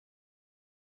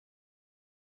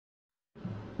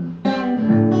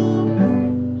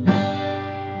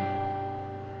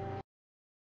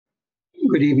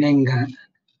Good evening,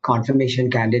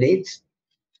 confirmation candidates.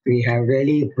 We have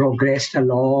really progressed a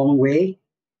long way.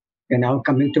 We're now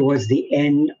coming towards the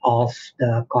end of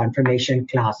the confirmation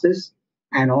classes.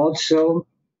 And also,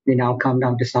 we now come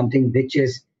down to something which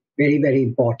is very, very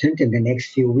important in the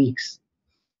next few weeks.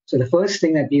 So, the first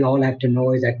thing that we all have to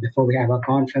know is that before we have our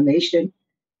confirmation,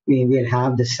 we will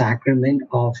have the sacrament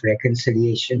of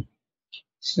reconciliation.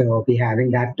 So, we'll be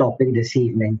having that topic this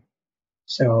evening.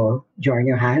 So, join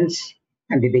your hands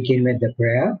and we begin with the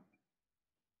prayer.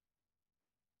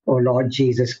 O Lord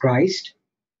Jesus Christ,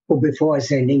 who before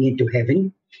ascending into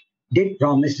heaven did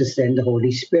promise to send the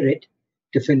Holy Spirit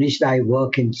to finish thy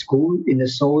work in school in the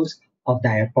souls of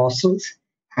thy apostles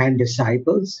and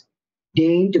disciples,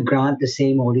 deign to grant the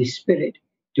same Holy Spirit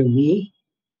to me,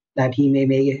 that he may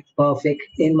make perfect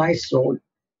in my soul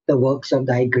the works of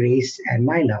thy grace and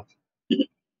my love.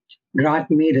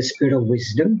 Grant me the spirit of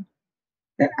wisdom,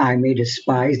 that I may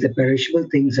despise the perishable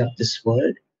things of this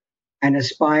world and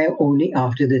aspire only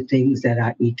after the things that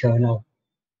are eternal.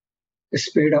 The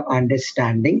spirit of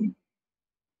understanding,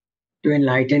 to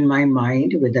enlighten my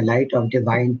mind with the light of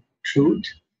divine truth.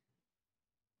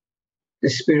 The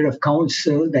spirit of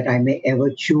counsel, that I may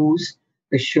ever choose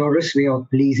the surest way of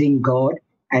pleasing God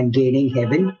and gaining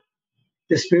heaven.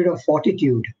 The spirit of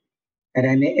fortitude, that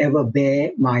I may ever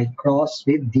bear my cross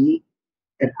with thee,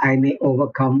 that I may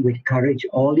overcome with courage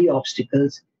all the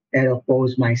obstacles that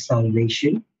oppose my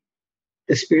salvation.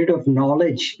 The spirit of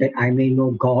knowledge, that I may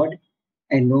know God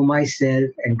and know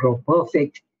myself and grow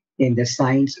perfect in the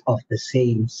signs of the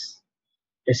saints.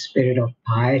 The spirit of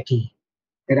piety,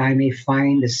 that I may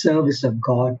find the service of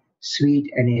God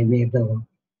sweet and amiable.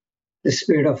 The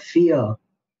spirit of fear,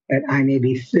 that I may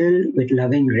be filled with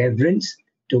loving reverence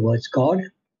towards God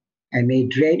and may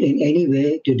dread in any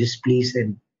way to displease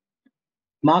him.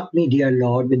 Mark me, dear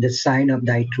Lord, with the sign of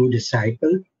thy true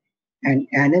disciple, and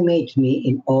animate me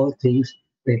in all things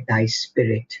with thy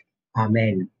spirit.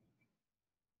 Amen.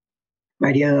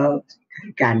 My dear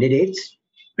candidates,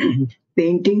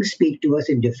 paintings speak to us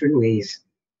in different ways.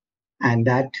 And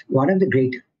that one of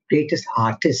the greatest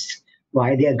artists,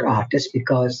 why they are artists,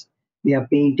 because their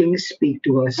paintings speak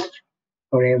to us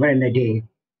forever and a day.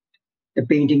 The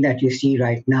painting that you see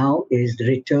right now is The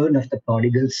Return of the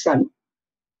Prodigal Son.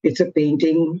 It's a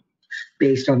painting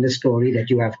based on the story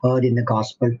that you have heard in the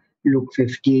Gospel, Luke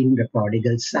 15, the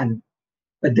prodigal son.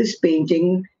 But this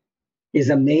painting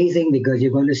is amazing because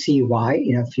you're going to see why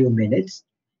in a few minutes.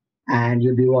 And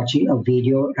you'll be watching a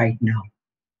video right now.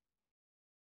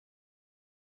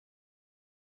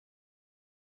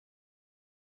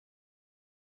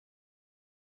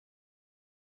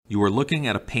 You are looking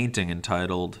at a painting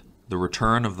entitled The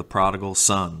Return of the Prodigal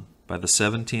Son by the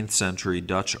 17th century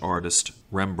Dutch artist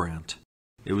Rembrandt.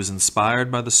 It was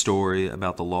inspired by the story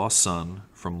about the lost son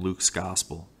from Luke's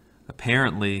Gospel.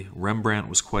 Apparently, Rembrandt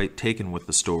was quite taken with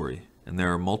the story, and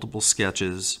there are multiple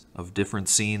sketches of different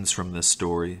scenes from this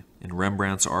story in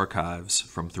Rembrandt's archives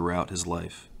from throughout his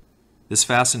life. This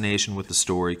fascination with the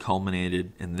story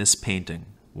culminated in this painting,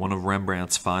 one of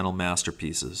Rembrandt's final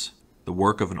masterpieces, the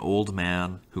work of an old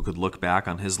man who could look back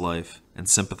on his life and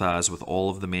sympathize with all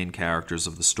of the main characters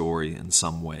of the story in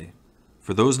some way.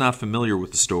 For those not familiar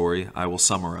with the story, I will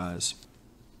summarize.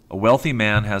 A wealthy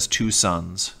man has two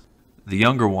sons. The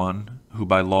younger one, who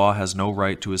by law has no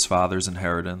right to his father's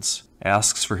inheritance,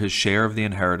 asks for his share of the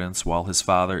inheritance while his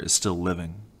father is still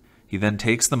living. He then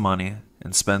takes the money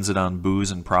and spends it on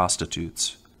booze and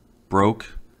prostitutes.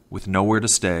 Broke, with nowhere to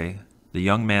stay, the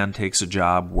young man takes a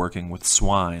job working with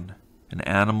swine, an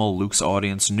animal Luke's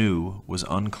audience knew was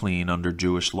unclean under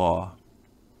Jewish law.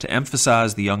 To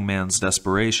emphasize the young man's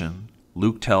desperation,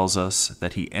 Luke tells us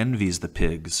that he envies the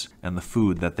pigs and the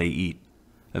food that they eat.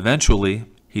 Eventually,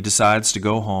 he decides to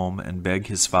go home and beg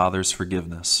his father's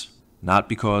forgiveness, not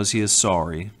because he is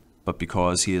sorry, but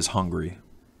because he is hungry.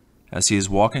 As he is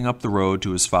walking up the road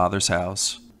to his father's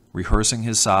house, rehearsing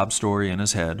his sob story in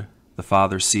his head, the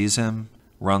father sees him,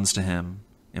 runs to him,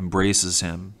 embraces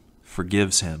him,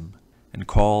 forgives him, and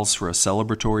calls for a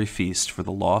celebratory feast for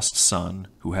the lost son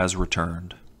who has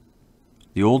returned.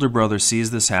 The older brother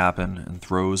sees this happen and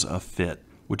throws a fit,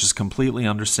 which is completely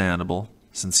understandable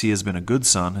since he has been a good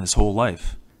son his whole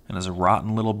life, and as a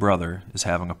rotten little brother is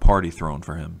having a party thrown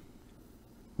for him.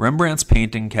 Rembrandt's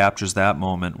painting captures that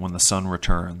moment when the son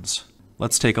returns.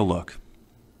 Let's take a look.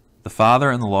 The father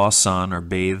and the lost son are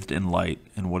bathed in light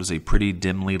in what is a pretty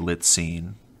dimly lit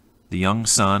scene. The young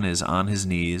son is on his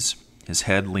knees, his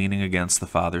head leaning against the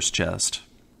father's chest.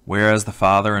 Whereas the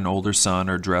father and older son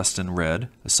are dressed in red,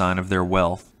 a sign of their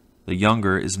wealth, The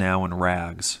younger is now in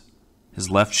rags. His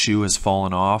left shoe has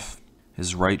fallen off,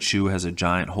 his right shoe has a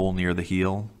giant hole near the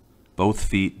heel, both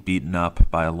feet beaten up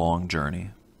by a long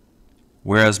journey.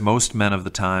 Whereas most men of the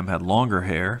time had longer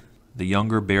hair, the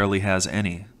younger barely has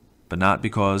any, but not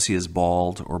because he is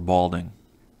bald or balding.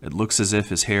 It looks as if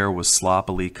his hair was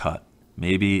sloppily cut,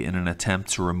 maybe in an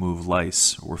attempt to remove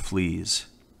lice or fleas.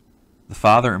 The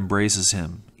father embraces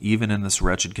him, even in this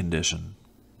wretched condition.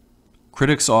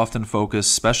 Critics often focus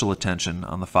special attention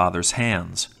on the father's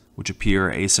hands, which appear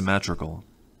asymmetrical.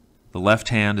 The left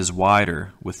hand is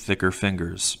wider, with thicker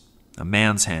fingers, a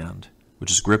man's hand,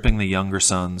 which is gripping the younger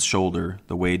son's shoulder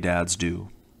the way dads do.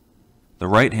 The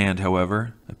right hand,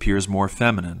 however, appears more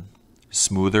feminine,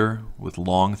 smoother, with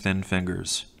long, thin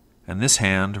fingers, and this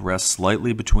hand rests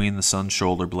lightly between the son's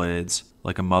shoulder blades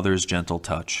like a mother's gentle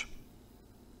touch.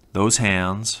 Those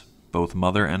hands, both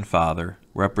mother and father,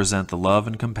 represent the love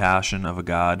and compassion of a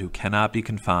God who cannot be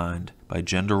confined by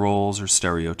gender roles or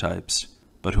stereotypes,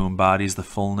 but who embodies the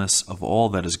fullness of all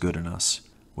that is good in us,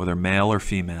 whether male or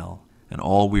female, and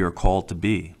all we are called to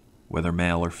be, whether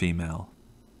male or female.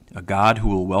 A God who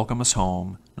will welcome us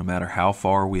home no matter how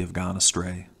far we have gone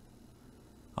astray.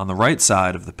 On the right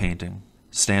side of the painting,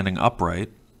 standing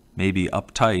upright, maybe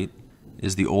uptight,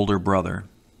 is the older brother,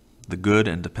 the good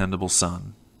and dependable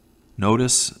son.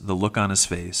 Notice the look on his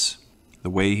face, the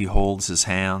way he holds his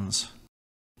hands.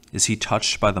 Is he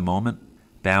touched by the moment,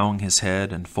 bowing his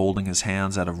head and folding his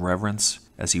hands out of reverence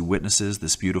as he witnesses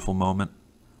this beautiful moment?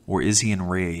 Or is he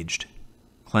enraged,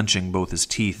 clenching both his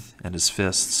teeth and his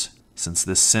fists, since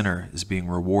this sinner is being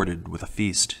rewarded with a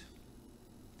feast?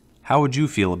 How would you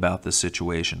feel about this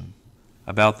situation?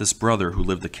 About this brother who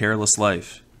lived a careless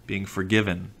life, being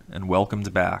forgiven and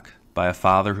welcomed back by a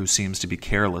father who seems to be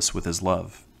careless with his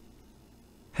love?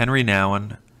 Henry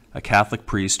Nouwen, a Catholic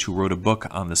priest who wrote a book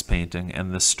on this painting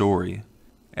and this story,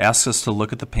 asks us to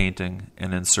look at the painting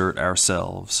and insert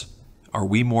ourselves. Are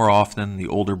we more often the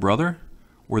older brother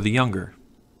or the younger?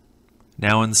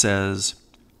 Nouwen says,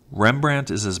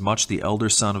 Rembrandt is as much the elder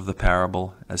son of the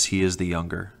parable as he is the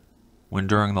younger. When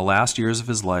during the last years of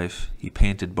his life he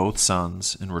painted both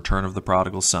sons in Return of the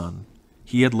Prodigal Son,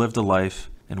 he had lived a life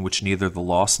in which neither the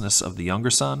lostness of the younger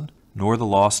son nor the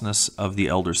lostness of the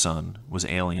elder son was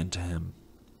alien to him.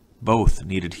 Both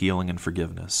needed healing and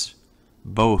forgiveness.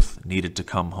 Both needed to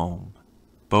come home.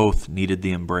 Both needed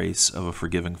the embrace of a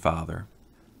forgiving father.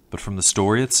 But from the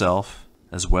story itself,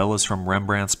 as well as from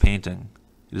Rembrandt's painting,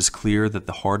 it is clear that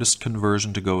the hardest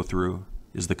conversion to go through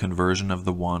is the conversion of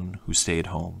the one who stayed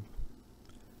home.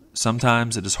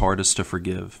 Sometimes it is hardest to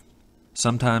forgive.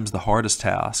 Sometimes the hardest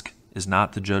task is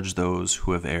not to judge those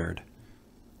who have erred.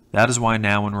 That is why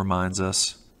Nouwen reminds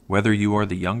us, whether you are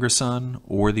the younger son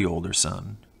or the older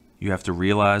son, you have to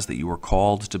realize that you are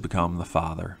called to become the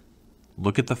father.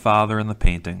 Look at the father in the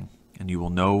painting, and you will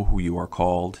know who you are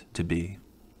called to be.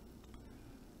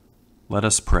 Let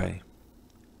us pray.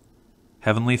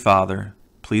 Heavenly Father,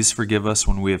 please forgive us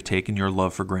when we have taken your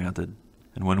love for granted,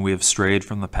 and when we have strayed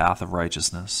from the path of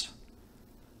righteousness.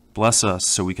 Bless us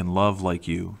so we can love like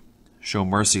you, show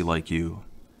mercy like you,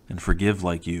 and forgive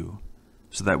like you,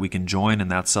 so that we can join in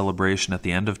that celebration at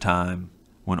the end of time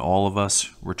when all of us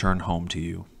return home to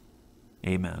you.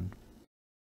 Amen.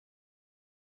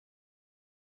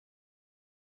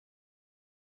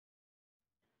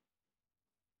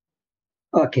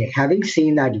 Okay, having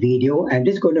seen that video, I'm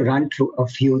just going to run through a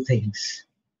few things.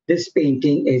 This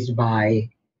painting is by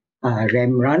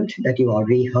Rembrandt that you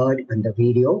already heard in the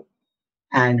video.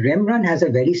 And Rembrandt has a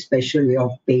very special way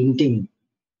of painting.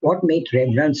 What made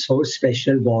Rembrandt so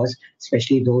special was,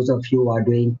 especially those of you who are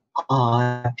doing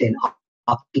art and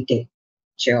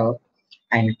architecture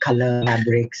and color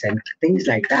fabrics and things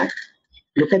like that,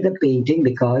 look at the painting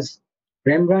because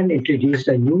Rembrandt introduced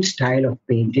a new style of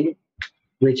painting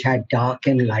which had dark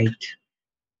and light.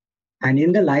 And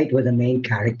in the light were the main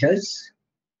characters.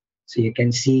 So you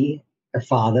can see the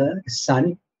father, the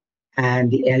son, and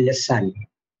the eldest son.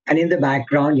 And in the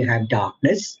background, you have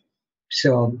darkness.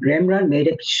 So Rembrandt made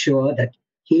it sure that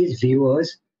his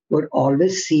viewers would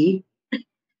always see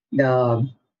the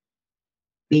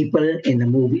people in the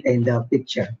movie, in the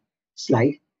picture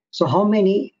slide. So how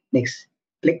many, next,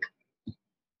 click.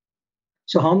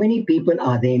 So how many people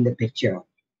are there in the picture?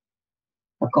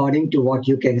 According to what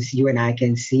you can see, you and I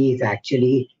can see, it's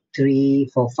actually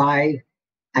 3, 4, 5.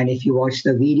 And if you watch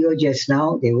the video just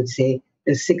now, they would say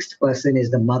the sixth person is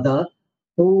the mother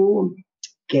who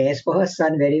cares for her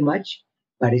son very much,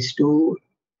 but is too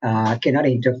cannot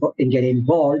get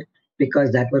involved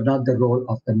because that was not the role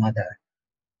of the mother.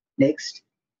 Next.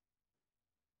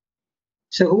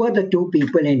 So who are the two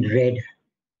people in red?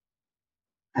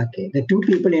 Okay, the two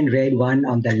people in red, one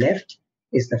on the left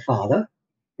is the father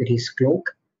with his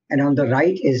cloak, and on the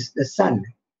right is the son.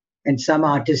 And some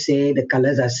artists say the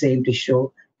colors are same to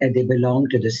show that they belong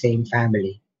to the same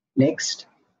family. Next,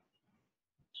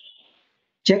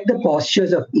 check the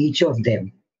postures of each of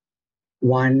them.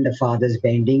 One, the father's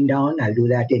bending down. I'll do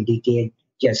that in detail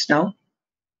just now.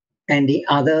 And the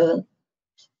other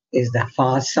is the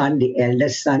far son, the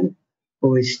eldest son,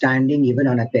 who is standing even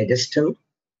on a pedestal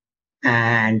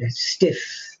and stiff,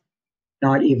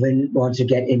 not even wants to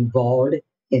get involved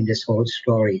in this whole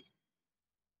story.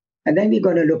 And then we're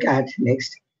going to look at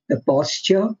next the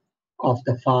posture of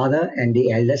the father and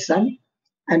the eldest son.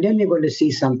 And then we're going to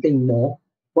see something more.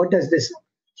 What does this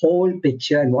whole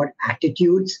picture and what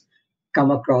attitudes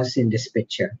come across in this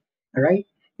picture? All right.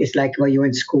 It's like when you're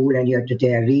in school and you have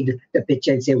to read the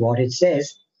picture and say what it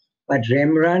says. But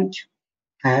Rembrandt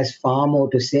has far more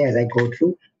to say as I go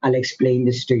through. I'll explain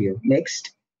this to you.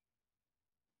 Next.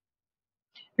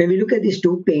 When we look at these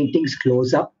two paintings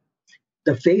close up,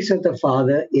 the face of the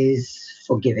father is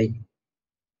forgiving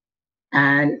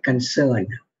and concern,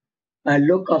 a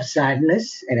look of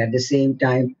sadness, and at the same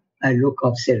time, a look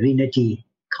of serenity,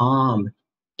 calm,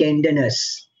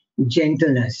 tenderness,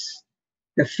 gentleness.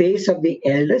 The face of the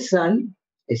elder son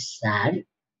is sad,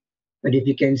 but if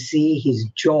you can see his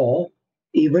jaw,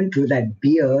 even through that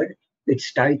beard,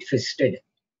 it's tight fisted,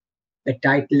 the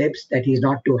tight lips, that he's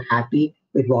not too happy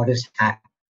with what is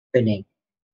happening.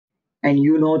 And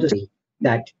you know the story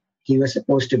that he was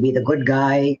supposed to be the good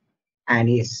guy and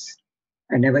he's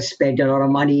never spent a lot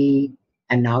of money.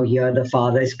 And now here the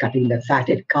father is cutting the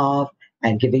fatted calf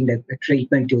and giving the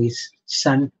treatment to his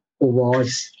son who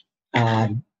was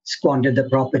squandered the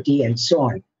property and so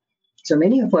on. So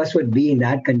many of us would be in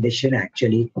that condition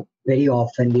actually. Very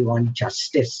often we want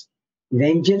justice.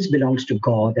 Vengeance belongs to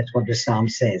God. That's what the psalm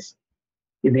says.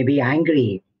 You may be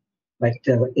angry, but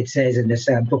it says in this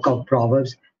book of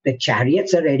Proverbs, the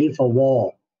chariots are ready for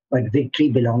war, but victory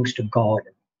belongs to God.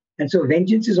 And so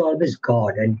vengeance is always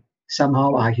God. And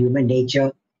somehow our human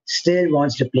nature still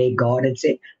wants to play God and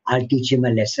say, I'll teach him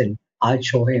a lesson, I'll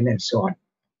show him, and so on.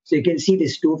 So you can see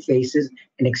these two faces,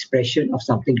 an expression of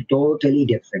something totally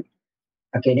different.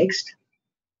 Okay, next.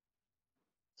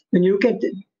 When you look at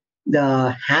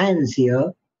the hands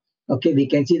here, okay, we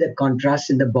can see the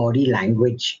contrast in the body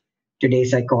language.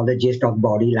 Today's psychologists talk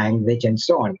body language and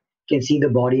so on. You can see the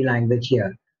body language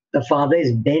here. The father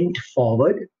is bent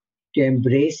forward to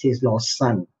embrace his lost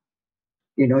son.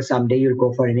 You know, someday you'll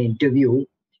go for an interview,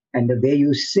 and the way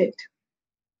you sit,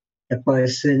 the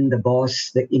person, the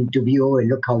boss, the interviewer will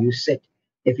look how you sit.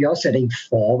 If you're sitting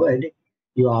forward,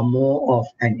 you are more of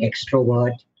an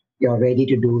extrovert. You're ready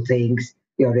to do things.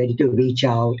 You're ready to reach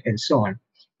out and so on.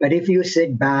 But if you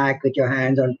sit back with your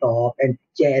hands on top and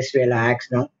just relax,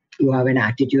 no, you have an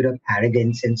attitude of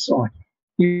arrogance and so on.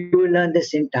 You will learn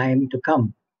this in time to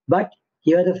come. But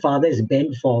here the father is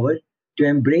bent forward to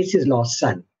embrace his lost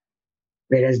son,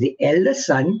 whereas the elder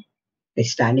son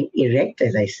is standing erect,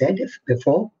 as I said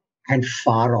before, and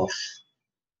far off,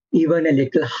 even a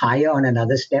little higher on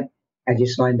another step, as you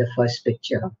saw in the first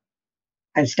picture.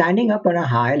 And standing up on a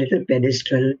high little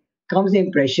pedestal comes the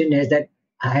impression is that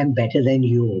I am better than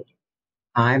you,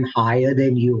 I am higher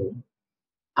than you,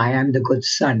 I am the good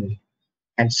son,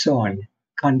 and so on.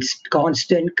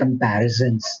 Constant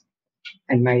comparisons.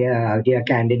 And my dear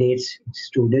candidates,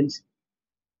 students,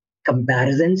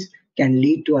 comparisons can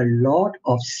lead to a lot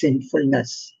of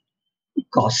sinfulness,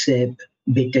 gossip,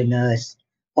 bitterness,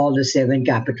 all the seven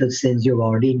capital sins you've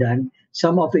already done.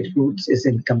 Some of its roots is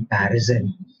in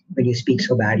comparison when you speak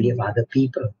so badly of other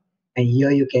people. And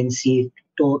here you can see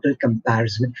total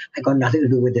comparison. I got nothing to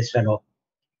do with this fellow.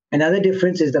 Another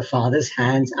difference is the father's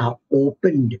hands are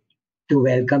opened to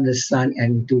welcome the son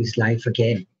into his life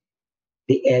again.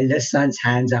 The elder son's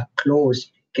hands are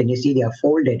closed. Can you see they are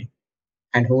folded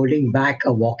and holding back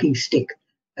a walking stick,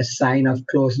 a sign of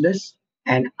closeness?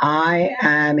 And I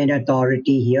am in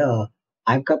authority here.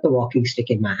 I've got the walking stick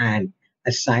in my hand,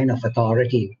 a sign of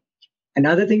authority.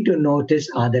 Another thing to notice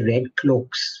are the red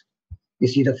cloaks. You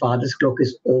see, the father's cloak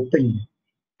is open,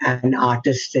 and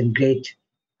artists and great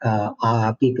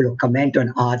people who comment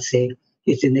on art say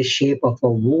it's in the shape of a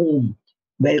womb,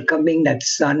 welcoming that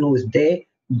son who's there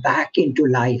back into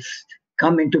life.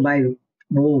 Come into my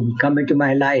womb, come into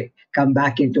my life, come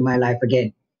back into my life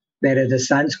again. Whereas the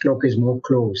son's cloak is more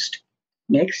closed.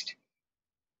 Next.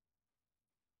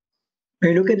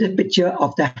 When you look at the picture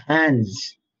of the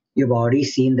hands, you've already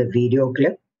seen the video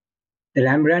clip. The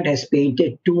Rembrandt has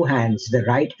painted two hands.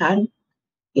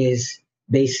 Is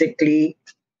basically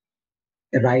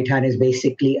the right hand is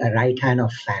basically a right hand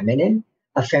of feminine,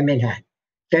 a feminine hand.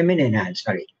 feminine hand,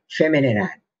 sorry, feminine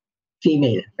hand,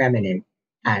 female, feminine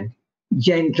hand,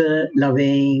 gentle,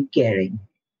 loving, caring.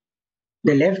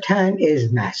 The left hand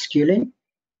is masculine,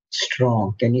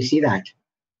 strong. Can you see that?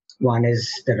 One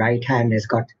is the right hand has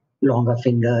got longer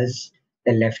fingers,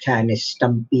 the left hand is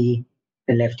stumpy,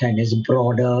 the left hand is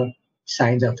broader,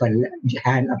 signs of a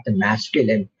hand of the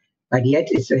masculine, but yet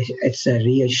it's a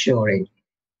reassuring.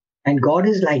 And God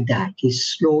is like that. He's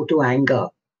slow to anger,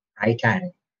 right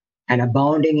hand, and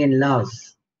abounding in love.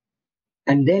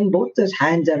 And then both those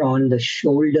hands are on the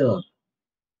shoulder.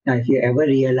 Now, if you ever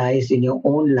realized in your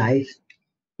own life,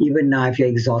 even now, if you're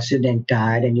exhausted and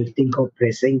tired and you think of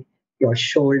pressing your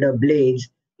shoulder blades,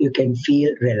 you can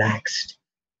feel relaxed.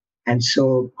 And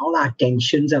so all our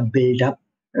tensions are built up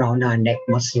around our neck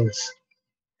muscles.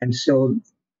 And so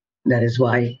that is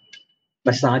why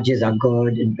massages are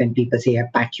good. And when people say, I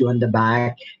pat you on the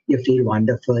back, you feel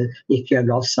wonderful. If you have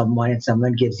lost someone and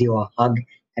someone gives you a hug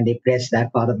and they press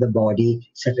that part of the body,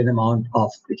 certain amount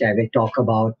of, which I will talk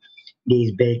about,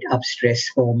 these built up stress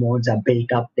hormones are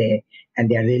built up there and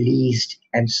they're released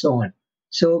and so on.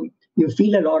 So you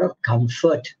feel a lot of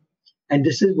comfort. And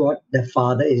this is what the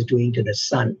father is doing to the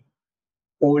son,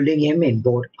 holding him in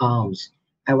both arms.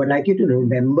 I would like you to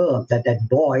remember that that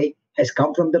boy has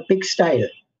come from the pigsty.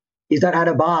 He's not had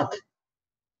a bath.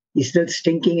 He's still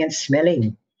stinking and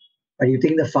smelling. But you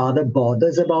think the father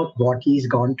bothers about what he's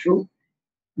gone through?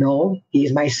 No,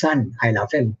 he's my son. I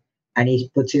love him. And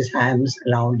he puts his hands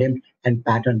around him and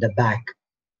pat on the back.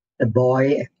 The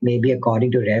boy, maybe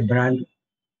according to Rembrandt,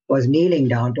 was kneeling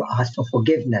down to ask for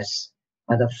forgiveness,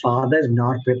 but the father is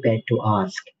not prepared to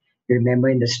ask. Remember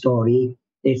in the story,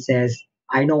 it says,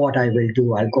 I know what I will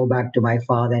do. I'll go back to my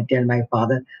father and tell my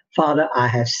father, Father, I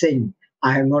have sinned.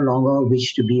 I have no longer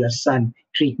wish to be your son.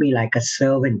 Treat me like a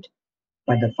servant.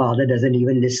 But the father doesn't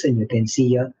even listen. You can see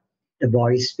here the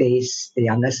boy's face, the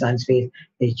younger son's face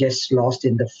is just lost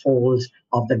in the folds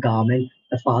of the garment.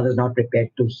 The father is not prepared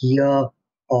to hear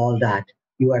all that.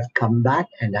 You have come back,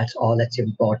 and that's all that's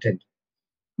important.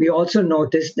 We also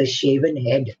notice the shaven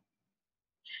head.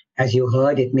 As you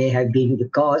heard, it may have been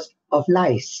because of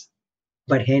lice.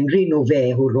 But Henry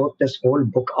Nouvet, who wrote this whole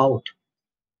book out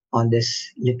on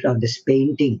this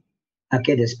painting,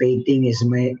 okay, this painting is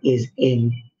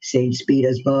in Saint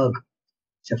Petersburg.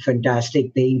 It's a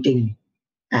fantastic painting,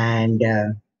 and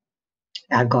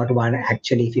I've got one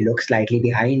actually. If you look slightly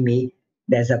behind me,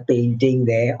 there's a painting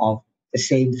there of the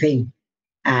same thing,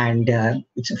 and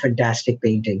it's a fantastic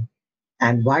painting.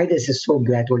 And why this is so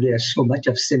good, I told you there's so much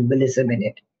of symbolism in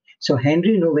it. So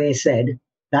Henry Nouvet said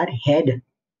that head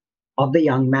of the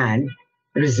young man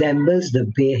resembles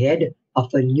the head of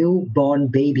a newborn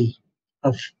baby,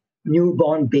 of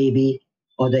newborn baby,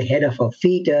 or the head of a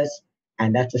fetus,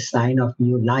 and that's a sign of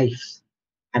new life.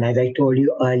 And as I told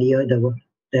you earlier, the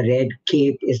red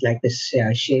cape is like the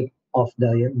shape of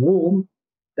the womb.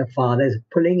 The father is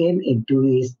pulling him into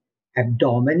his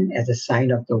abdomen as a sign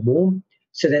of the womb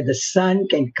so that the son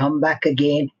can come back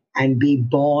again and be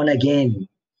born again.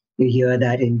 You hear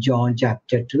that in John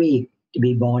chapter 3, to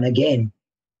be born again.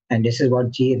 And this is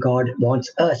what God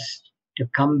wants us to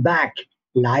come back.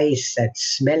 Lice and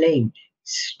smelling,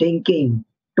 stinking,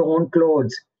 torn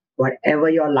clothes, whatever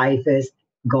your life is,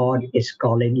 God is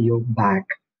calling you back.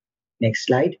 Next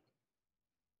slide.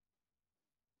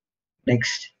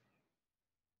 Next.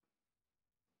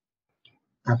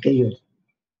 Okay, you.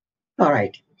 All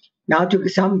right. Now to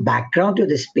some background to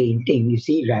this painting. You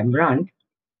see Rembrandt,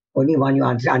 only when you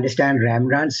understand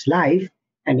Rembrandt's life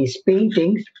and his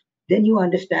paintings, then you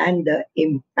understand the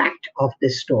impact of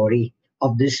this story,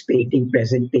 of this painting,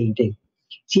 present painting.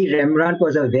 See, Rembrandt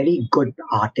was a very good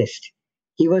artist.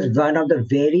 He was one of the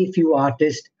very few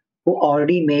artists who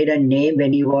already made a name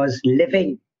when he was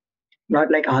living,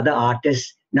 not like other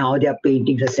artists. Now their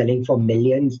paintings are selling for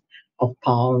millions of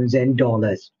pounds and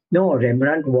dollars. No,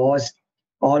 Rembrandt was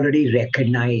already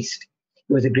recognized.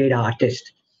 He was a great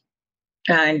artist.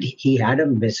 And he had a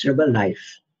miserable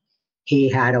life. He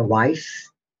had a wife,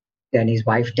 then his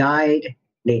wife died,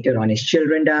 later on his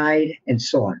children died, and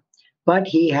so on. But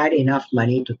he had enough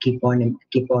money to keep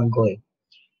on going.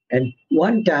 And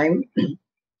one time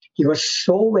he was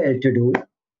so well to do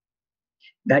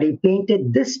that he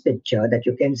painted this picture that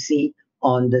you can see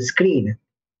on the screen.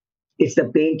 It's the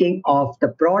painting of the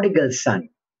prodigal son.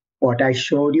 What I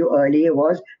showed you earlier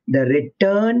was the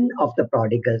return of the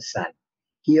prodigal son.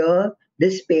 Here,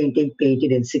 this painting,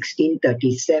 painted in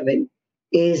 1637,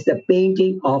 is the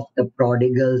painting of the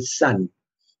prodigal son.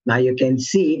 Now you can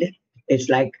see it's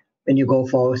like when you go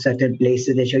for certain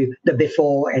places, they show you the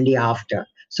before and the after.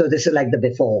 So this is like the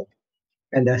before,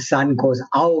 and the son goes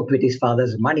out with his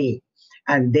father's money,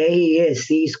 And there he is,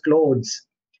 sees clothes,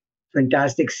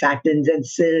 fantastic satins and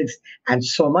silks, and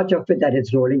so much of it that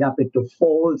it's rolling up into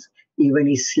folds. Even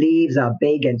his sleeves are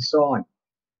big and so on.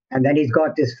 And then he's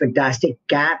got this fantastic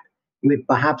cap with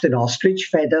perhaps an ostrich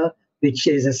feather, which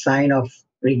is a sign of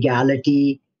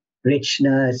regality,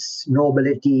 richness,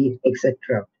 nobility,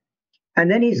 etc. And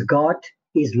then he's got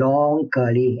his long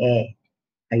curly hair.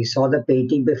 Now, you saw the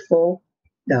painting before,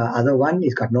 the other one,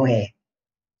 he's got no hair.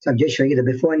 So I'm just showing you the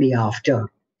before and the after.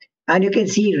 And you can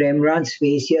see Rembrandt's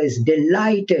face here is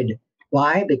delighted.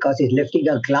 Why? Because he's lifting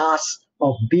a glass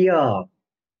of beer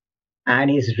and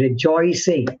he's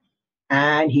rejoicing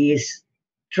and he's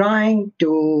trying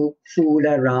to fool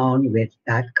around with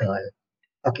that girl.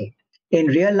 Okay. In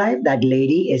real life, that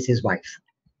lady is his wife.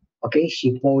 Okay.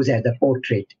 She posed as the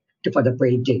portrait for the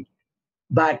painting.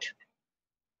 But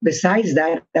besides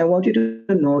that, I want you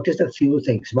to notice a few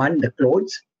things. One, the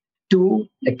clothes. Two,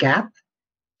 the cap.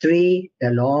 Three,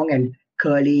 the long and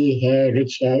curly hair,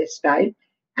 rich hairstyle.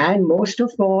 And most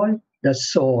of all, the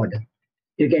sword.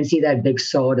 You can see that big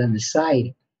sword on the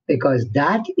side because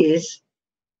that is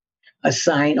a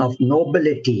sign of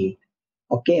nobility.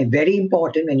 Okay, very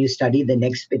important when you study the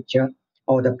next picture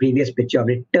or the previous picture,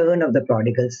 Return of the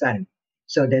Prodigal Son.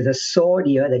 So there's a sword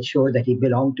here that shows that he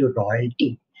belonged to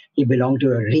royalty. He belonged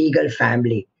to a regal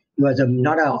family. He was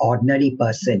not an ordinary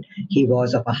person. He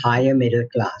was of a higher middle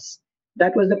class.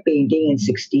 That was the painting in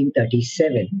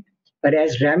 1637. But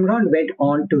as Rembrandt went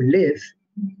on to live,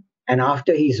 and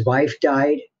after his wife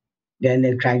died, then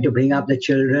they're trying to bring up the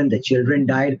children. The children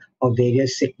died of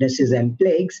various sicknesses and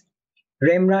plagues.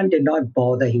 Rembrandt did not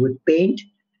bother. He would paint,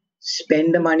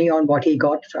 spend the money on what he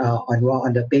got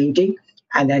on the painting,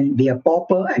 and then be a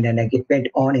pauper. And then it went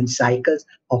on in cycles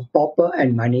of pauper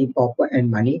and money,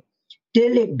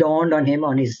 till it dawned on him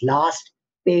on his last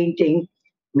painting,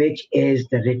 which is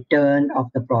The Return of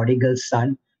the Prodigal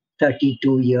Son,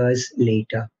 32 years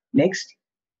later. Next.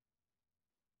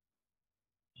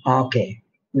 Okay.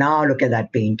 Now look at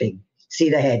that painting. See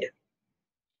the head.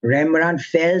 Rembrandt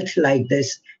felt like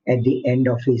this at the end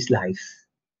of his life.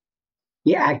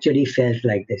 He actually felt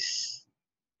like this.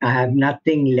 I have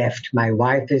nothing left. My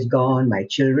wife is gone. My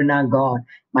children are gone.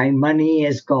 My money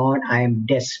is gone. I am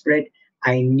desperate.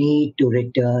 I need to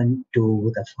return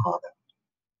to the Father.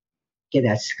 Okay,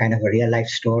 that's kind of a real life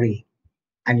story.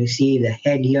 And you see the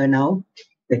head here now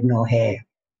with no hair.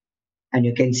 And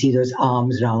you can see those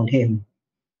arms around him.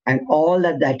 And all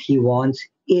that he wants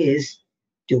is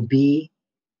to be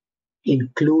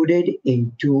included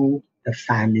into the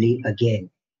family again.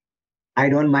 I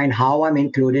don't mind how I'm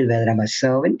included, whether I'm a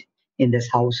servant in this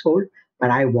household,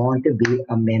 but I want to be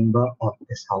a member of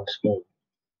this household.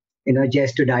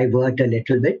 Just to divert a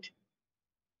little bit,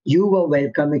 you were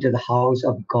welcome into the house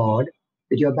of God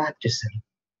with your baptism.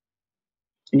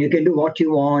 And you can do what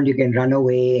you want, you can run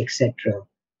away, etc.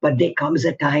 But there comes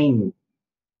a time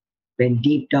when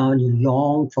deep down you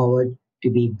long forward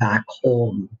to be back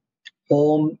home,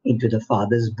 home into the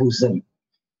Father's bosom.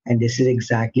 And this is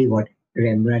exactly what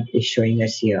Rembrandt is showing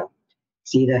us here.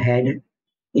 See the head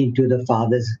into the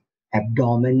Father's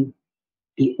abdomen,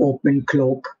 the open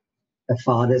cloak, the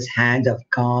Father's hands of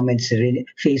calm and serenity,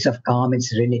 face of calm and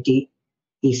serenity,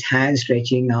 his hands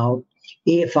stretching out.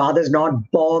 The Father's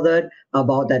not bothered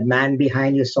about that man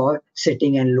behind you saw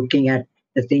sitting and looking at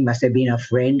the thing, must have been a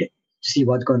friend, see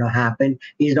what's going to happen.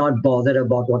 He's not bothered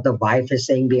about what the wife is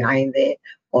saying behind there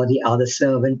or the other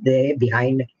servant there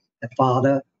behind the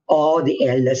father or the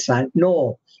elder son.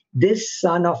 No, this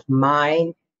son of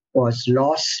mine was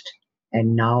lost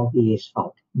and now he is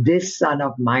found. This son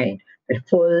of mine with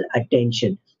full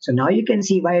attention. So now you can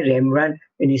see why Rembrandt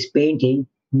in his painting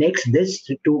makes these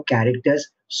two characters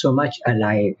so much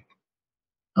alive.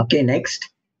 Okay, next.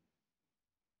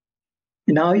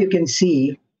 Now you can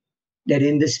see that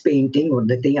in this painting, or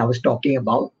the thing I was talking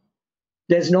about,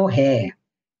 there's no hair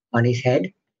on his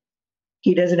head.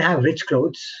 He doesn't have rich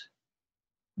clothes.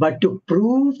 But to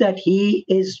prove that he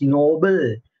is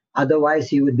noble, otherwise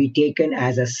he would be taken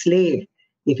as a slave.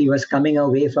 If he was coming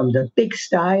away from the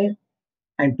pigsty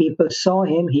and people saw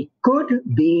him, he could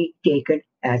be taken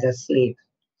as a slave.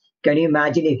 Can you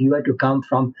imagine if you were to come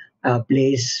from a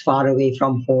place far away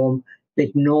from home with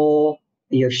no,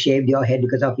 you've shaved your head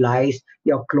because of lice,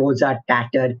 your clothes are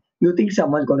tattered. You think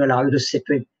someone's going to allow you to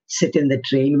sit in the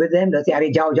train with them? They'll say, Are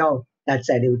jao jao. That's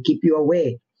it. They will keep you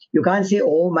away. You can't say,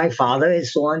 Oh, my father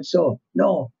is so and so.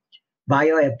 No. By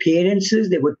your appearances,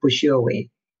 they would push you away.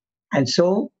 And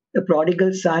so the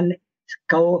prodigal son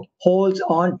holds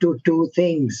on to two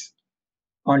things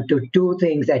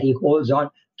that he holds on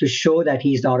to show that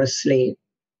he's not a slave.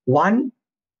 One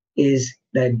is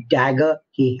the dagger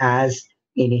he has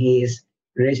in his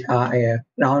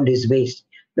around his waist.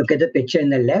 Look at the picture in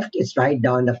the left, it's right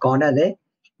down the corner there,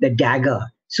 the dagger.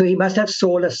 So he must have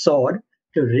sold a sword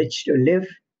to rich to live,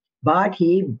 but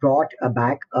he brought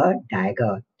back a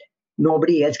dagger.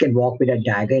 Nobody else can walk with a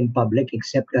dagger in public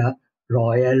except a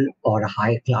royal or a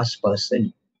high class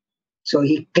person. So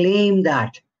he claimed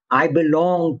that I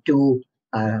belong to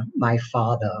my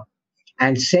father.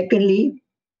 And secondly,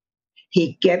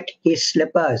 he kept his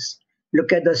slippers.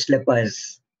 Look at the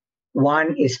slippers.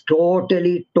 One is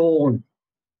totally torn.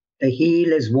 The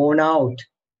heel is worn out.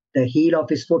 The heel of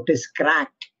his foot is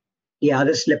cracked. The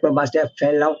other slipper must have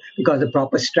fell out because the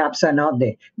proper straps are not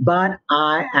there. But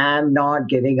I am not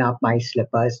giving up my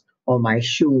slippers or my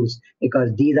shoes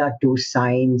because these are two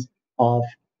signs of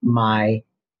my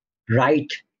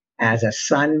right as a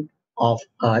son of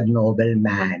a noble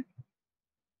man.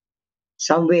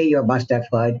 Somewhere you must have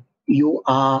heard you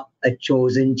are a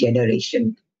chosen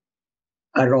generation,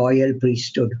 a royal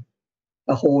priesthood,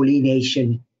 a holy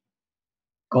nation.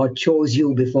 God chose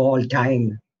you before all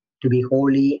time to be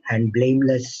holy and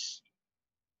blameless.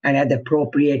 And at the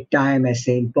appropriate time, as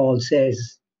St. Paul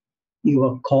says, you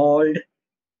were called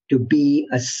to be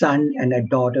a son and a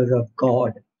daughter of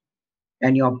God.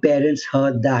 And your parents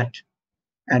heard that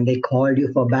and they called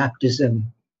you for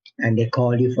baptism and they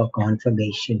called you for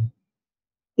confirmation.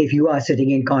 If you are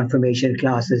sitting in confirmation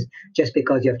classes just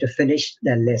because you have to finish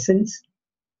the lessons,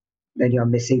 then you're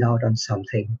missing out on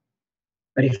something.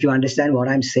 But if you understand what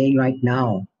I'm saying right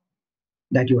now,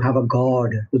 that you have a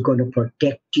God who's going to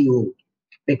protect you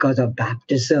because of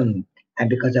baptism and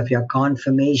because of your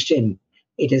confirmation,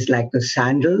 it is like the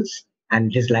sandals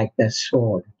and it is like the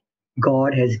sword.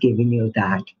 God has given you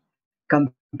that.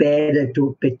 Compare the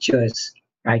two pictures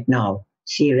right now.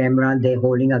 See Rembrandt there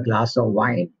holding a glass of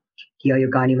wine. Here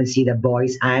you can't even see the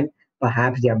boy's hand.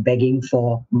 Perhaps they are begging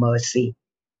for mercy.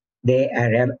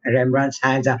 Rembrandt's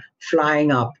hands are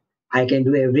flying up. I can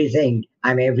do everything.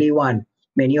 I'm everyone.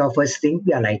 Many of us think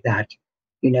we are like that.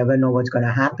 You never know what's going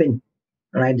to happen.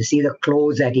 Right? To see the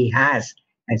clothes that he has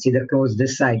and see the clothes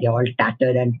this side, they're all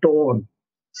tattered and torn.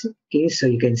 Okay, so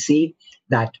you can see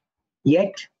that.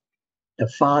 Yet the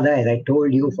father, as I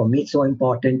told you, for me it's so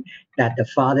important that the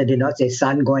father did not say,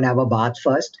 "Son, go and have a bath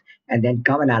first and then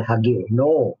come and I'll hug you."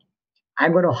 No,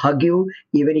 I'm going to hug you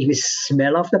even if you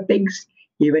smell of the pigs,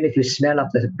 even if you smell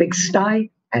of the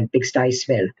pigsty and pigsty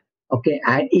smell. Okay,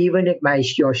 and even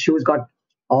if your shoes got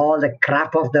all the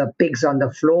crap of the pigs on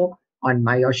the floor on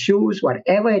my your shoes,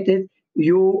 whatever it is,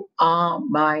 you are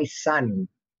my son.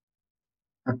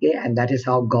 Okay, and that is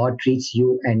how God treats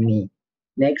you and me.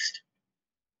 Next.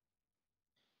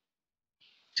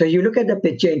 So you look at the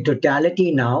picture in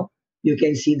totality now, you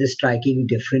can see the striking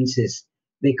differences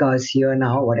because here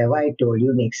now, whatever I told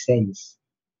you makes sense.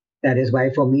 That is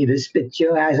why for me, this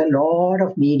picture has a lot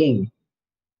of meaning.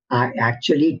 I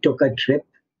actually took a trip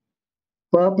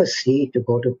purposely to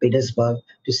go to Petersburg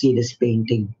to see this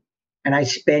painting. And I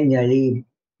spent nearly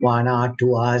 1 hour,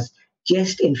 2 hours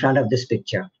just in front of this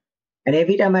picture. And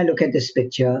every time I look at this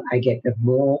picture, I get a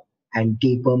more and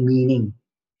deeper meaning.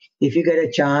 If you get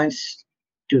a chance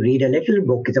to read a little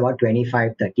book, it's about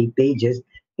 25, 30 pages.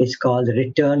 It's called The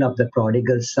Return of the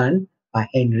Prodigal Son by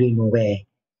Henry Nouwen.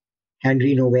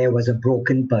 Henry Nouwen was a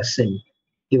broken person.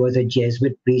 He was a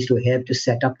Jesuit priest who helped to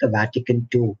set up the Vatican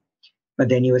too. But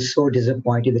then he was so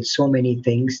disappointed with so many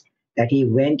things that he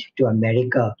went to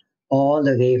America all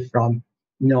the way from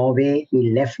Norway.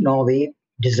 He left Norway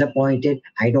disappointed.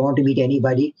 I don't want to meet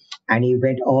anybody. And he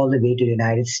went all the way to the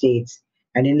United States.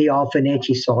 And in the orphanage,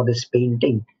 he saw this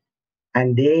painting.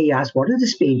 And there he asked, "What is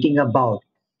this painting about?"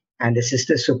 And the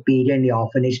sister superior in the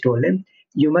orphanage told him,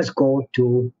 "You must go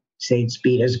to St.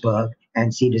 Petersburg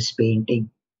and see this painting."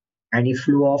 And he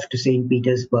flew off to St.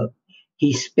 Petersburg.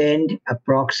 He spent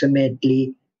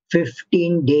approximately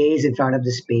 15 days in front of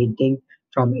this painting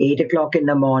from 8 o'clock in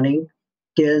the morning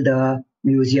till the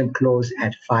museum closed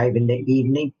at 5 in the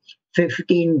evening.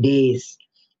 15 days.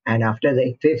 And after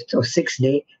the fifth or sixth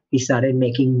day, he started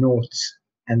making notes.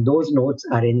 And those notes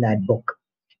are in that book.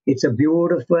 It's a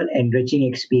beautiful, enriching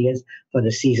experience for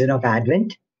the season of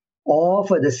Advent or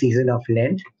for the season of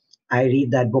Lent. I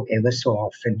read that book ever so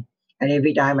often. And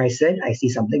every time I said, I see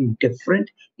something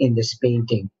different in this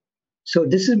painting. So,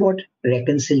 this is what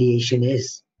reconciliation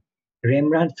is.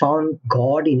 Rembrandt found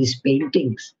God in his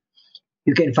paintings.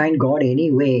 You can find God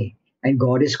any way, and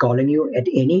God is calling you at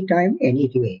any time,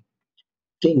 any way.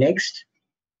 Okay, next.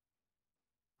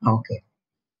 Okay.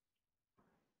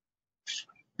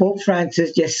 Pope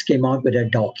Francis just came out with a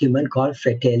document called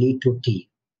Fratelli Tutti.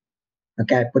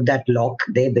 Okay, I put that lock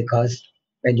there because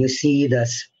when you see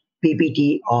this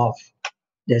PPT of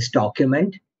this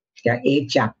document, There are 8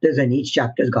 chapters, and each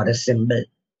chapter's got a symbol.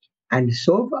 And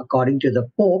so, according to the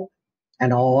Pope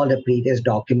and all the previous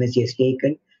documents he has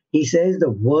taken, he says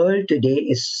the world today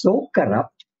is so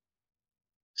corrupt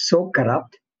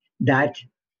that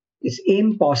it's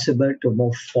impossible to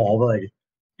move forward.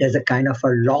 There's a kind of a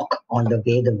lock on the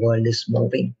way the world is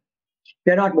moving.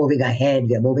 We're not moving ahead,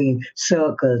 we're moving in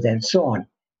circles and so on.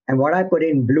 And what I put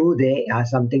in blue there are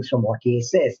some things from what he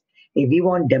says. If we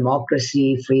want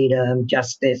democracy, freedom,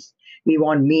 justice, we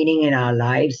want meaning in our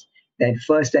lives, then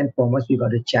first and foremost we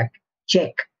got to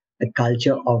check the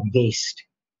culture of waste.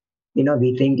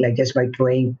 We think like just by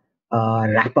throwing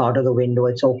wrapper out of the window,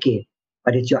 it's okay.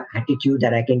 But it's your attitude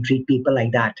that I can treat people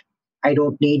like that. I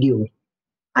don't need you.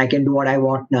 I can do what I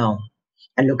want now.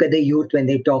 And look at the youth when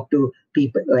they talk to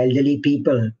people, elderly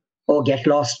people. Oh, get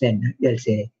lost then, they'll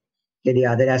say. The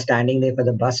other are standing there for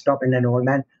the bus stop, and an old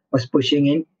man was pushing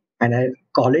in, and a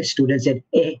college student said,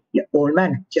 "Hey, old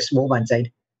man, just move one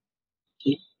side."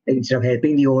 Instead of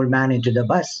helping the old man into the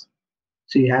bus.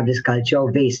 So you have this culture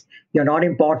of waste. You're not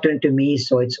important to me,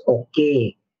 so it's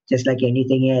okay. Just like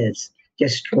anything else,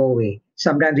 just throw away.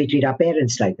 Sometimes we treat our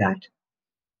parents like that.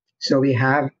 So we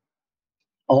have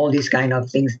all these kind of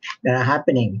things that are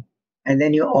happening. And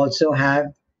then you also have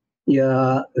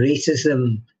your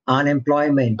racism,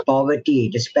 unemployment, poverty,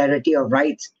 disparity of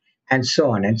rights, and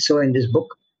so on. And so in this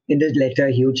book, in this letter,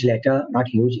 huge letter, not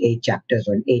huge, 8 chapters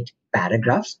or 8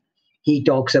 paragraphs, he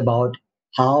talks about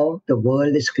how the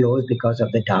world is closed because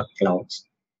of the dark clouds.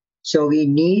 So we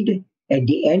need, at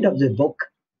the end of the book,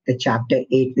 the chapter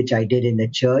 8, which I did in the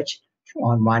church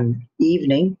on one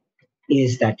evening,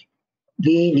 is that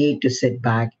we need to sit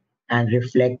back and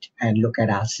reflect and look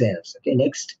at ourselves. Okay,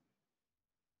 next.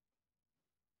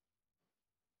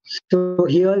 So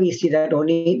here we see that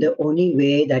the only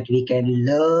way that we can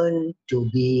learn to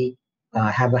be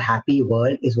have a happy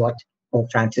world is what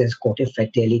Pope Francis quoted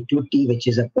Fratelli Tutti, which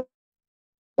is a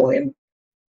poem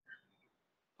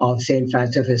of Saint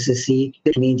Francis of Assisi,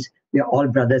 which means we are all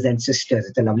brothers and sisters.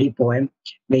 It's a lovely poem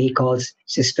where he calls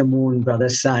Sister Moon, Brother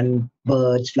Sun,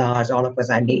 birds, flowers, all of us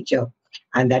are nature,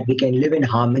 and that we can live in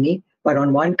harmony, but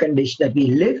on one condition, that we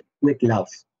live with love.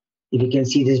 If you can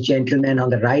see this gentleman on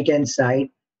the right hand side,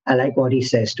 I like what he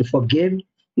says. To forgive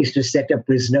is to set a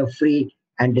prisoner free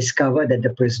and discover that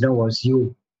the prisoner was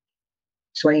you.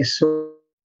 So it's so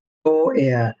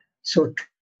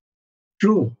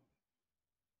true.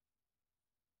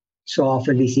 So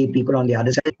often we see people on the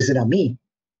other side, prisoner me,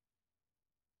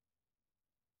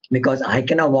 because I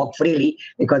cannot walk freely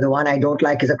because the one I don't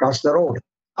like is across the road.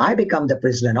 I become the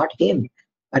prisoner, not him,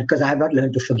 because I have not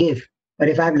learned to forgive. But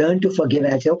if I've learned to forgive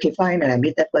and I say, okay, fine, and I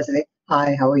meet that person, say,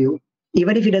 hi, how are you?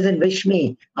 Even if he doesn't wish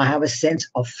me, I have a sense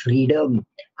of freedom.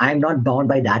 I'm not bound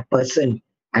by that person.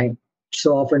 I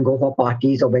so often go for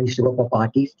parties, or when you used to go for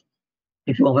parties,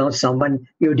 if you found someone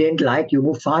you didn't like, you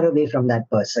move far away from that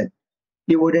person.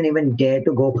 You wouldn't even dare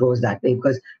to go close that way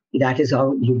because that is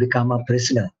how you become a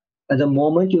prisoner. But the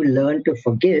moment you learn to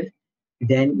forgive,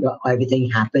 then everything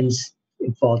happens,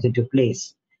 it falls into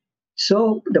place.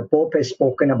 So the Pope has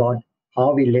spoken about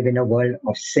how we live in a world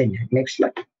of sin. Next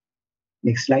slide.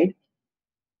 Next slide.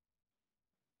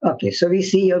 Okay, so we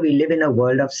see here we live in a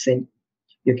world of sin.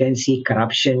 You can see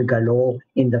corruption galore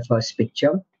in the first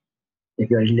picture.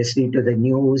 If you're listening to the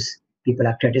news, people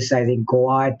are criticizing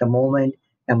Goa at the moment.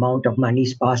 The amount of money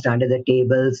is passed under the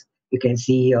tables. You can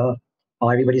see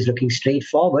everybody's looking straight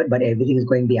forward, but everything is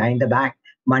going behind the back,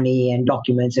 money and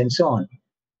documents and so on.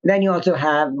 Then you also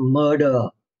have murder,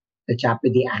 the chap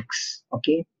with the axe.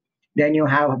 Okay. Then you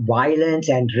have violence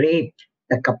and rape,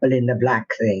 the couple in the black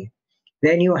there.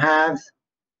 Then you have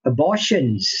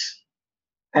abortions.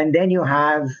 And then you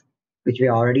have, which we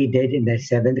already did in the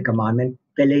seventh commandment,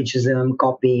 plagiarism,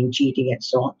 copying, cheating, and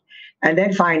so on. And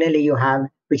then finally, you have,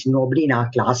 which nobody in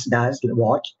our class does,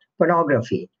 watch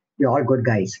pornography. You're all good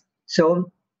guys.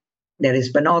 So there is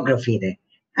pornography there.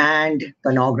 And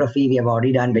pornography, we have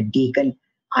already done with Deacon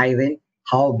Ivan,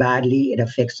 how badly it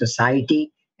affects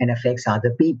society and affects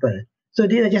other people. So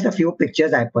these are just a few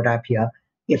pictures I put up here.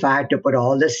 If I had to put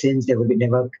all the sins, there would be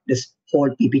never, this whole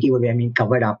PPT would be,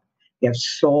 covered up. We have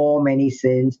so many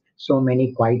sins, so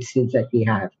many quiet sins that we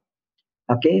have.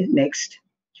 Okay, next.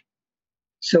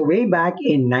 So way back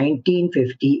in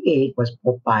 1958 was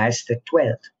Pope Pius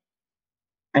XII.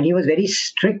 And he was very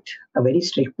strict, a very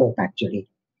strict Pope actually.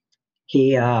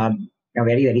 He, a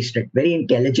very, very strict, very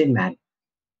intelligent man.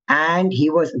 And he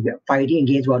was fighting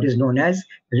against what is known as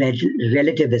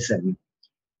relativism.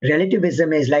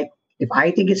 Relativism is like, if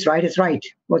I think it's right, it's right.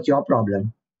 What's your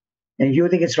problem? And if you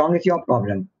think it's wrong, it's your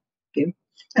problem. Okay?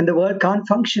 And the world can't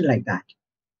function like that.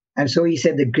 And so he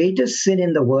said the greatest sin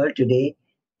in the world today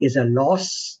is a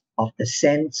loss of the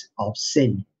sense of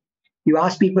sin. You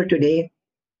ask people today,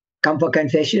 come for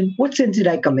confession, what sins did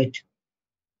I commit?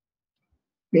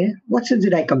 Yeah? What sins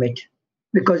did I commit?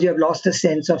 Because you have lost the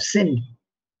sense of sin.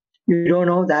 You don't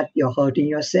know that you're hurting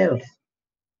yourself.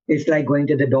 It's like going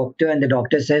to the doctor and the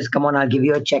doctor says, come on, I'll give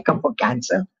you a checkup for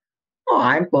cancer. Oh,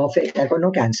 I'm perfect. I got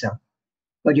no cancer.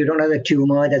 But you don't know the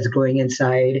tumor that's growing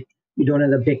inside. You don't know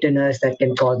the bitterness that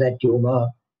can cause that tumor,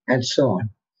 and so on.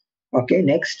 Okay,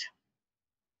 next.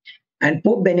 And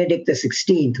Pope Benedict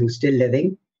XVI, who's still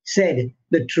living, said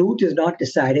the truth is not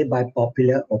decided by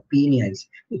popular opinions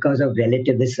because of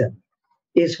relativism.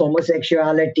 Is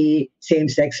homosexuality, same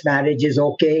sex marriage is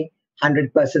okay?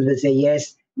 100% will say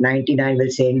yes, 99 will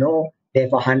say no,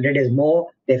 therefore 100 is more,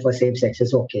 therefore same sex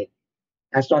is okay.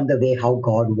 That's not the way how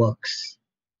God works.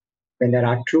 When there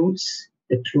are truths,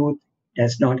 the truth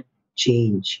does not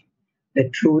change. The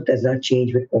truth does not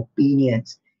change with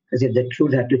opinions. Because if the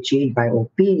truth had to change by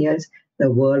opinions,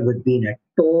 the world would be in a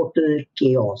total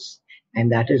chaos.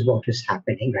 And that is what is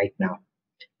happening right now.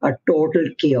 A total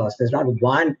chaos. There's not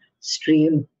one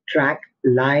stream, track,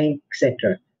 line,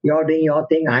 etc. You're doing your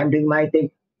thing, I'm doing my thing.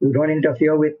 You don't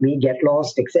interfere with me, get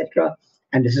lost, etc.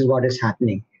 And this is what is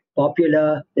happening.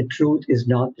 The truth is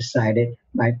not decided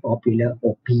by popular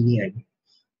opinion.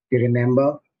 You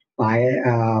remember,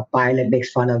 Pilate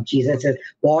makes fun of Jesus, says,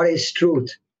 what is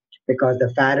truth? Because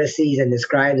the Pharisees and the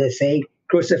scribes are saying,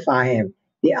 crucify him.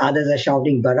 The others are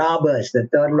shouting, Barabbas. The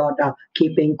third lot are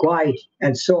keeping quiet,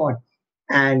 and so on.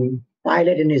 And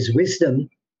Pilate, in his wisdom,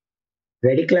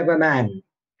 very clever man,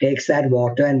 takes that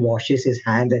water and washes his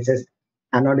hands and says,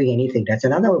 I'm not doing anything. That's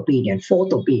another opinion,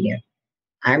 fourth opinion.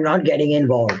 I'm not getting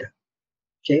involved.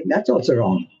 Okay, that's also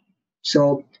wrong.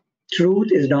 So,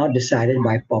 truth is not decided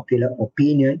by popular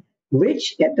opinion,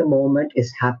 which at the moment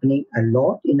is happening a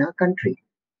lot in our country.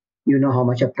 You know how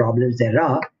much of problems there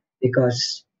are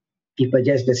because people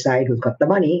just decide who's got the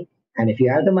money, and if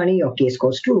you have the money, your case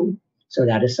goes through. So,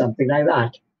 that is something like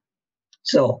that.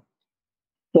 So,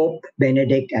 Pope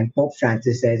Benedict and Pope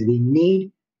Francis says we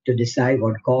need to decide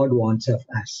what God wants of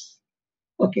us.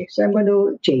 Okay, so I'm going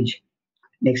to change.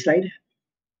 Next slide.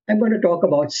 I'm going to talk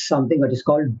about something that is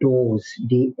called DOSE,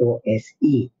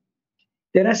 DOSE.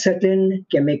 There are certain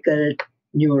chemistry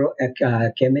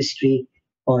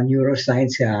or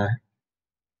neuroscience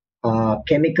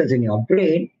chemicals in your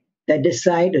brain that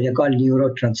decide, they're called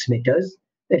neurotransmitters,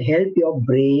 that help your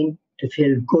brain to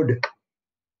feel good.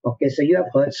 Okay, so you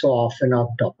have heard so often of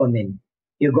dopamine.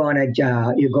 You go on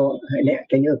you go,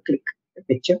 can you click the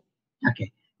picture?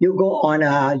 Okay. You go on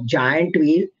a giant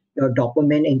wheel, your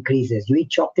dopamine increases. You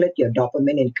eat chocolate, your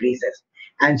dopamine increases.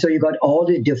 And so you got all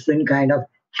these different kind of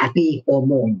happy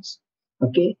hormones.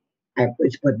 Okay.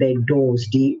 It's what they dose,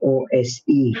 DOSE,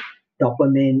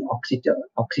 dopamine,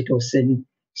 oxytocin,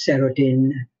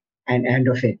 serotonin, and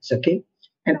endorphins. Okay.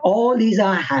 And all these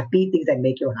are happy things that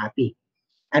make you happy.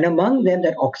 And among them,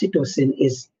 that oxytocin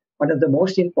is one of the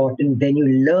most important when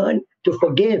you learn to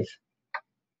forgive.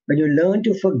 When you learn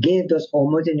to forgive, those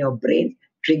hormones in your brain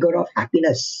trigger off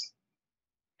happiness.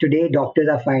 Today, doctors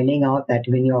are finding out that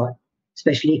when you're,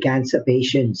 especially cancer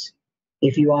patients,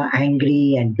 if you are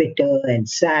angry and bitter and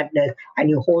sadness and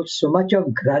you hold so much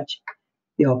of grudge,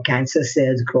 your cancer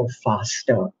cells grow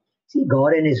faster. See,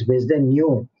 God in His wisdom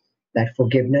knew that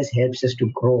forgiveness helps us to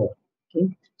grow.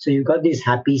 Okay? So you got these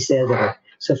happy cells.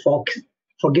 So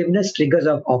forgiveness triggers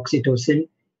off oxytocin,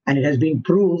 and it has been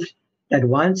proved that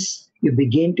once you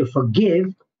begin to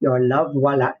forgive, your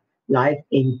life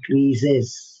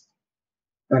increases.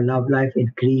 Your love life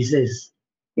increases.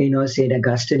 You know, St.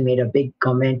 Augustine made a big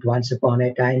comment once upon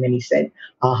a time, and he said,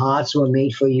 our hearts were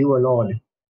made for you, O Lord,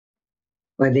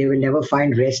 but they will never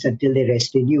find rest until they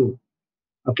rest in you.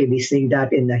 Okay, we sing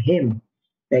that in the hymn.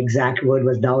 The exact word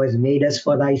was, Thou hast made us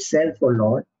for thyself, O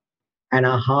Lord, and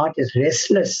our heart is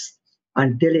restless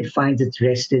until it finds its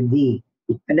rest in thee.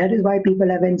 And that is why people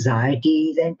have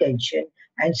anxieties and tension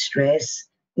and stress.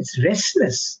 It's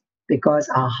restless because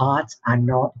our hearts are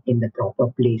not in the proper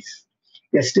place.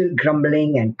 We're still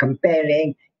grumbling and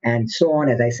comparing and so on.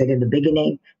 As I said in the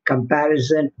beginning,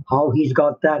 comparison, how he's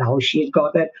got that, how she's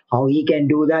got that, how he can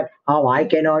do that, how I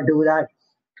cannot do that.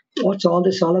 What's all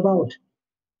this all about?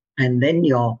 And then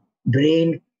your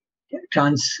brain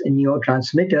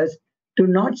neurotransmitters do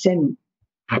not send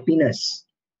happiness.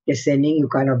 They're sending you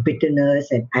kind of bitterness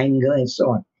and anger and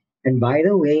so on. And by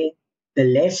the way, the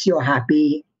less you're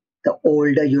happy, the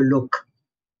older you look.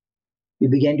 You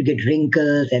begin to get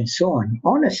wrinkles and so on.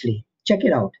 Honestly, check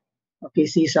it out. Okay,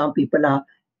 see,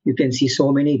 you can see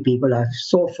so many people are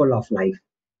so full of life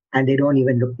and they don't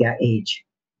even look their age.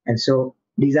 And so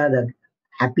these are the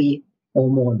happy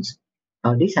hormones.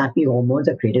 Now, these happy hormones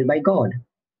are created by God.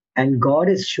 And God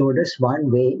has showed us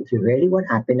one way if you really want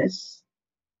happiness,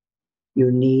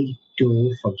 you need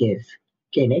to forgive.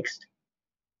 Okay, next.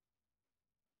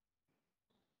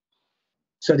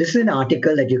 So, this is an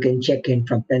article that you can check in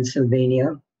from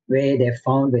Pennsylvania where they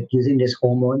found that using these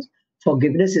hormones,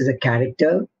 forgiveness is a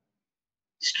character,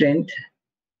 strength,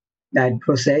 that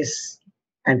process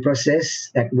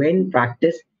that when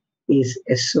practiced is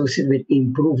associated with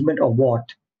improvement of what.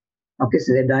 Okay,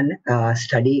 so they've done a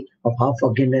study of how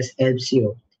forgiveness helps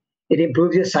you. It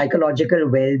improves your psychological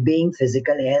well-being,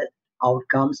 physical health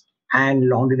outcomes, and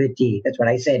longevity. That's what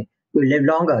I said. You live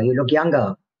longer, you look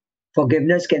younger.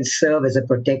 Forgiveness can serve as a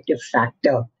protective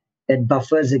factor that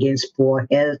buffers against poor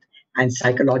health and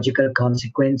psychological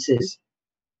consequences.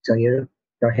 So your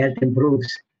health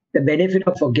improves. The benefit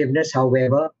of forgiveness,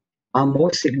 however, are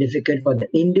more significant for the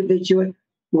individual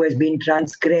who has been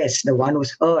transgressed, the one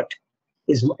who's hurt.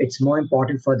 It's more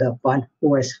important for the one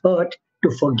who has hurt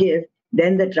to forgive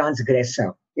than the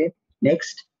transgressor. Okay,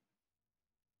 next.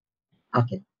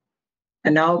 Okay,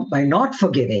 and now by not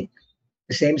forgiving,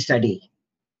 the same study.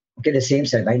 Okay, the same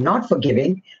study. By not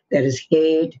forgiving, there is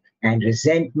hate and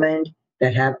resentment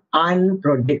that have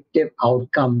unproductive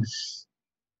outcomes,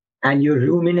 and you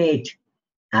ruminate.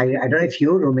 I don't know if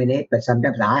you ruminate, but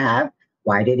sometimes I have.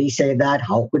 Why did he say that?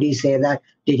 How could he say that?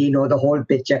 Did he know the whole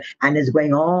picture? And it's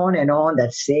going on and on,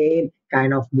 that same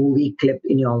kind of movie clip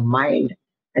in your mind.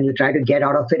 And you try to get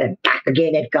out of it, and back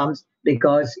again it comes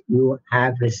because you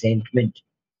have resentment.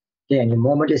 Okay, and the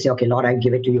moment you say, okay, Lord, I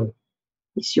give it to you,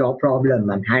 it's your problem.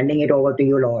 I'm handing it over to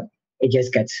you, Lord. It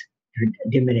just gets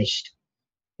diminished.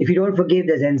 If you don't forgive,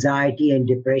 there's anxiety and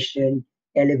depression,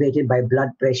 elevated by blood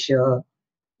pressure,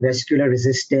 vascular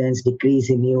resistance, decreased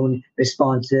immune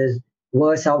responses,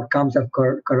 worse outcomes of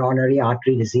coronary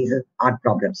artery diseases, heart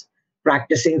problems.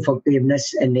 Practicing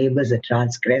forgiveness enables the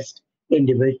transgressed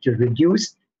individual to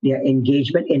reduce their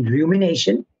engagement in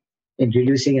rumination, in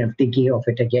reducing and thinking of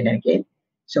it again and again.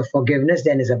 So forgiveness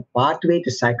then is a pathway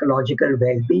to psychological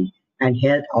well-being and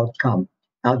health outcome.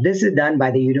 Now, this is done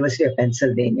by the University of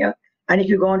Pennsylvania. And if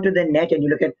you go onto the net and you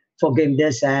look at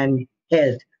forgiveness and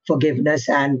health, forgiveness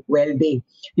and well-being,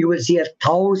 you will see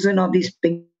 1,000 of these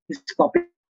things popping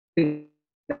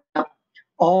up,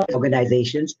 all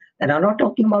organizations that are not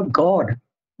talking about God.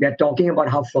 They're talking about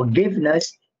how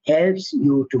forgiveness helps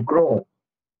you to grow.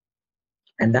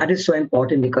 And that is so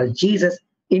important because Jesus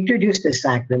introduced the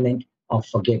sacrament of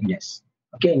forgiveness.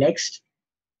 Okay, next.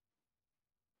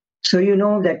 So you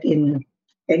know that in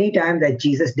any time that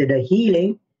Jesus did a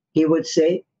healing, he would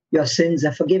say, your sins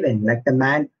are forgiven, like the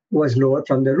man who was lowered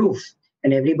from the roof.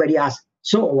 And everybody asks,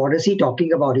 so what is he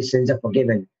talking about? His sins are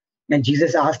forgiven. And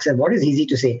Jesus asks him, what is easy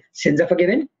to say? Sins are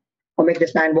forgiven? Or make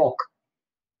this man walk?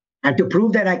 And to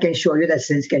prove that I can show you that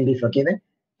sins can be forgiven,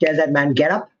 tell that man,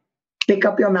 get up, pick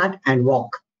up your mat, and walk.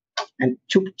 And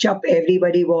chup chup,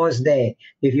 everybody was there.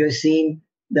 If you've seen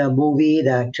the movie,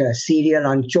 that serial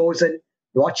Unchosen,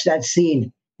 watch that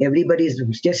scene. Everybody's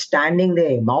just standing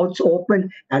there, mouths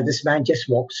open, as this man just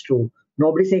walks through.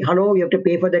 Nobody saying, hello, you have to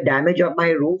pay for the damage of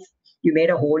my roof. You made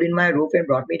a hole in my roof and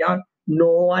brought me down. No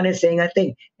one is saying a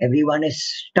thing. Everyone is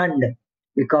stunned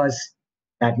because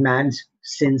that man's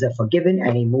sins are forgiven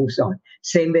and he moves on.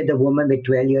 Same with the woman with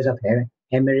 12 years of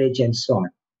hemorrhage and so on.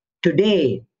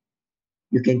 Today,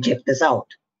 you can check this out.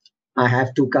 I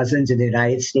have two cousins in the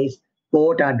United States.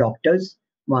 Both are doctors.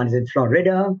 One is in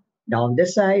Florida, down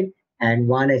this side, and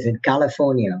one is in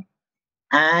California.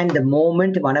 And the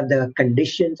moment one of the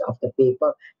conditions of the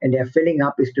paper and they're filling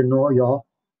up is to know your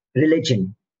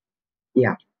religion.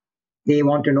 Yeah. They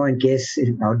want to know in case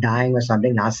dying or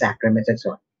something, last sacraments and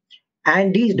so on.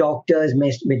 And these doctors,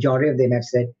 majority of them have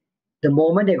said, the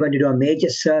moment they're going to do a major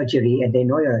surgery and they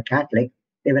know you're a Catholic,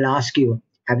 they will ask you,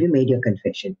 have you made your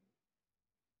confession?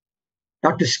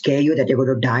 Not to scare you that you're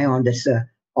going to die on this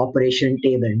operation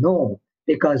table. No,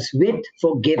 because with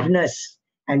forgiveness,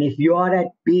 and if you are at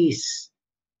peace,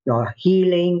 your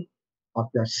healing of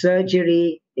your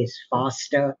surgery is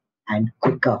faster and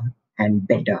quicker and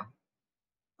better.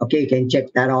 Okay, you can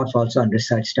check that out also on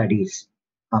research studies.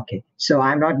 Okay, so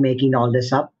I'm not making all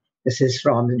this up. This is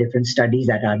from different studies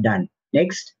that are done.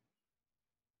 Next.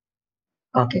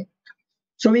 Okay,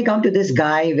 so we come to this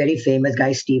guy, very famous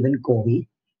guy, Stephen Covey,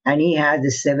 and he has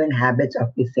the 7 habits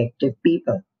of effective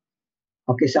people.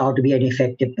 Okay, so how to be an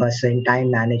effective person,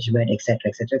 time management, etc.,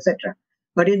 etc., etc.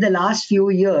 But in the last few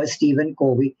years, Stephen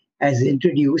Covey has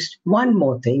introduced one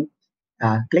more thing.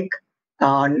 Click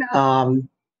on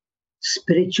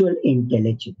spiritual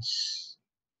intelligence.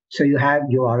 So you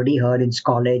already heard in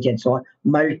college and so on,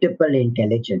 multiple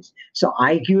intelligence. So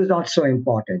IQ is not so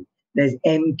important. There's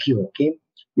MQ. Okay,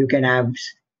 you can have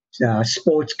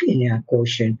sports in a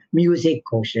quotient, music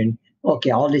quotient.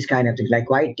 Okay, all these kind of things. Like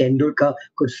why Tendulkar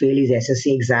could fail his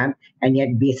SSC exam and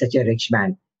yet be such a rich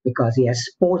man because he has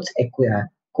sports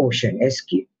quotient,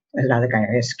 SQ, another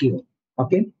kind of SQ.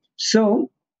 Okay, so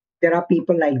there are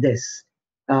people like this.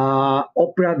 Oprah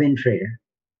Winfrey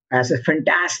has a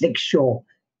fantastic show.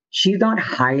 She's not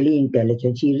highly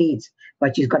intelligent. She reads,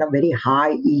 but she's got a very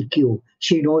high EQ.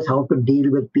 She knows how to deal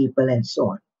with people and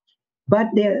so on. But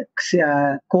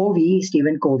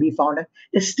Stephen Covey found out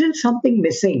there's still something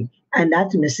missing, and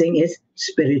that's missing is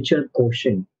spiritual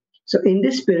quotient. So in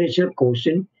this spiritual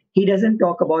quotient, he doesn't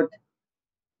talk about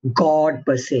God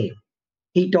per se.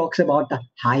 He talks about the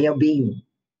higher being.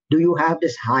 Do you have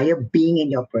this higher being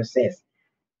in your process?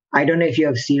 I don't know if you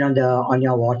have seen on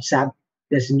your WhatsApp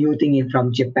this new thing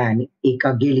from Japan,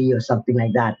 Ikagili or something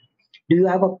like that. Do you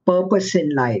have a purpose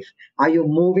in life? Are you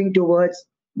moving towards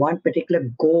one particular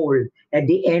goal at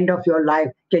the end of your life?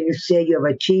 Can you say you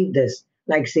have achieved this?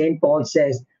 Like St. Paul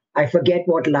says, I forget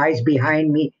what lies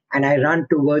behind me and I run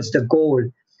towards the goal,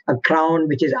 a crown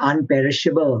which is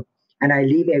unperishable. And I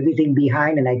leave everything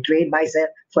behind and I trade myself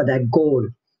for that goal.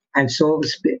 And so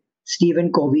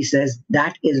Stephen Covey says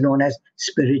that is known as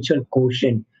spiritual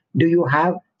quotient. Do you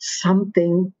have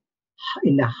something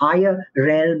in the higher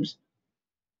realms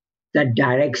that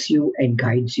directs you and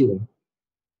guides you?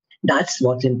 That's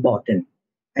what's important.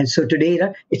 And so today,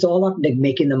 it's all about like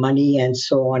making the money and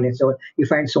so on and so on. You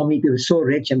find so many people so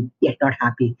rich and yet not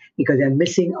happy because they're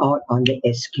missing out on the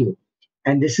SQ.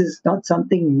 And this is not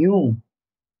something new.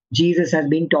 Jesus has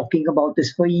been talking about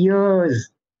this for years.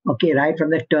 Okay, right from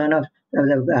the turn of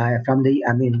from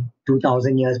the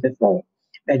 2,000 years before,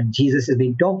 that Jesus has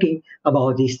been talking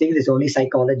about these things. It's only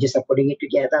psychologists are putting it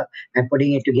together and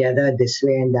putting it together this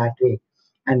way and that way,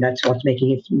 and that's what's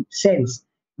making it sense.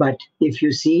 But if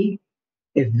you see,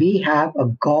 if we have a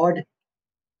God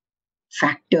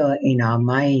factor in our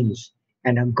minds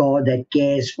and a God that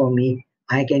cares for me,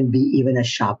 I can be even a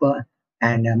sharper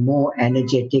and a more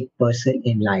energetic person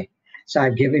in life. So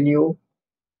I've given you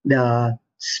the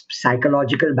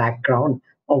psychological background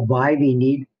of why we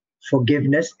need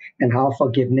forgiveness and how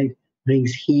forgiveness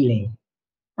brings healing.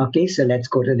 Okay, so let's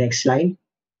go to the next slide.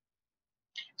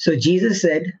 So Jesus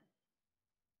said,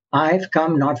 I've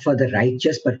come not for the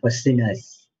righteous, but for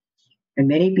sinners. And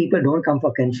many people don't come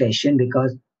for confession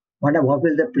because wonder what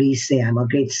will the priest say? I'm a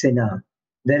great sinner.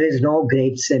 There is no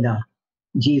great sinner.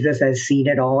 Jesus has seen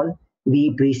it all.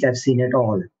 We priests have seen it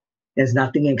all. There's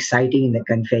nothing exciting in the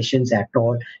confessions at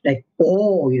all. Like,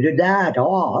 oh, you did that.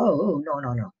 Oh, no,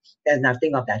 no, no. There's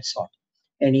nothing of that sort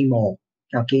anymore.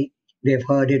 Okay. We've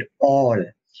heard it all.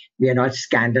 We are not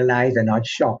scandalized and not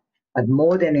shocked. But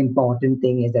more than important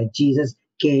thing is that Jesus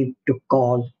came to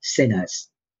call sinners.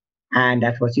 And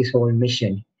that was his whole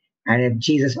mission. And if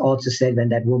Jesus also said when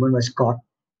that woman was caught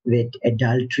with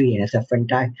adultery, and it's a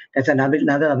fantastic, that's another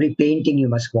lovely painting you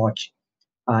must watch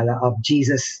of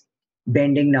Jesus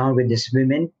bending down with this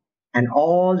woman, and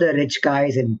all the rich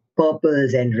guys in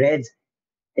purples and reds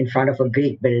in front of a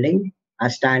great building are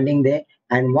standing there,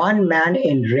 and one man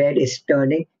in red is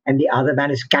turning, and the other man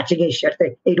is catching his shirt.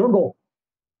 Hey, don't go,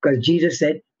 because Jesus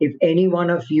said, if any one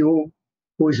of you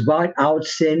who's without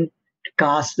sin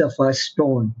cast the first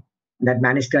stone, that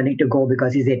man is turning to go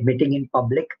because he's admitting in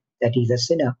public that he's a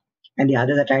sinner. And the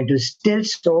others are trying to still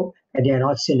show that they are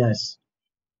not sinners,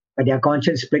 but their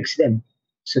conscience pricks them.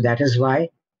 So that is why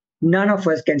none of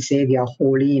us can say we are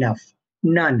holy enough.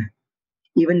 None.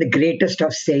 Even the greatest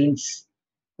of saints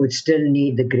would still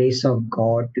need the grace of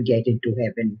God to get into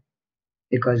heaven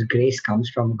because grace comes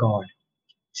from God.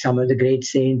 Some of the great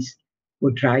saints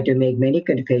would try to make many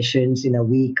confessions in a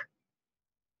week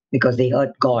because they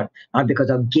hurt God, not because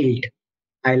of guilt.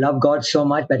 I love God so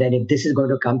much, but then if this is going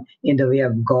to come in the way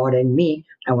of God and me,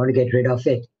 I want to get rid of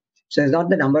it. So it's not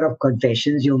the number of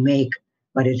confessions you make,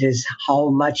 but it is how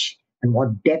much and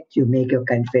what depth you make your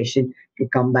confession to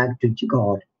come back to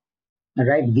God. All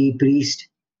right, we priests,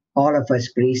 all of us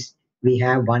priests, we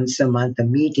have once a month a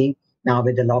meeting. Now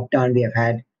with the lockdown, we have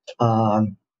had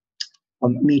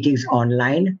meetings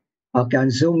online, okay,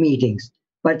 on Zoom meetings.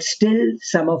 But still,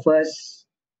 some of us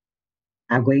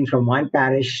are going from one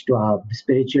parish to our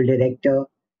spiritual director,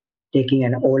 taking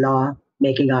an Ola,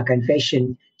 making our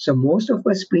confession. So most of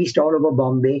us priests all over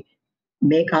Bombay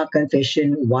make our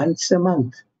confession once a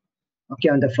month, okay,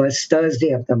 on the first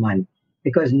Thursday of the month,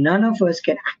 because none of us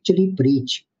can actually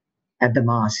preach at the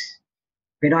Mass.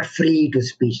 We're not free to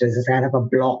speak. There's a kind of a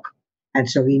block. And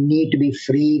so we need to be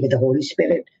free with the Holy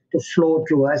Spirit to flow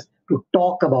through us to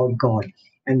talk about God.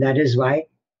 And that is why,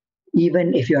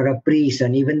 even if you're a priest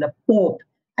and even the Pope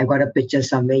I've got a picture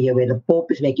somewhere here where the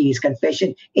Pope is making his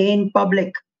confession in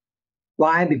public.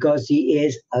 Why? Because he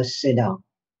is a sinner.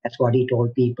 That's what he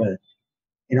told people.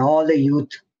 In all the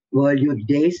World Youth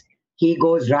Days, he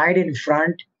goes right in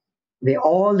front where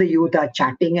all the youth are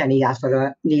chatting and he asks for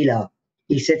a kneeler.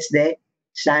 He sits there,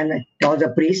 tells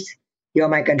the priest, hear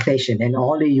my confession. And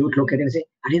all the youth look at him and say,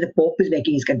 I think the Pope is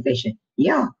making his confession.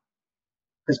 Yeah,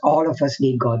 because all of us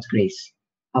need God's grace.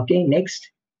 Okay, next.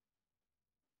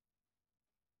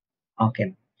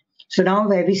 Okay. So now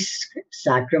every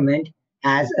sacrament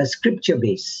has a scripture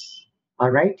base. All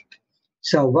right.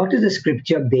 So what is the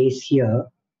scripture base here?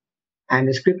 And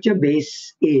the scripture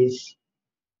base is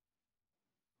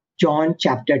John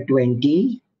chapter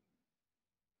 20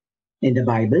 in the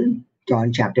Bible.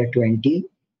 John chapter 20.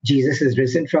 Jesus is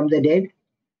risen from the dead.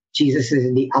 Jesus is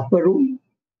in the upper room.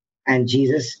 And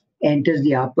Jesus enters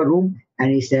the upper room and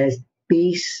he says,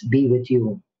 peace be with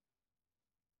you.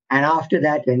 And after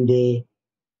that, when the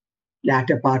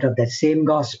latter part of that same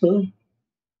gospel,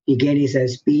 again he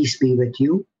says, peace be with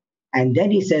you. And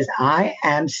then he says, I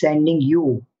am sending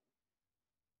you.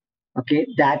 Okay,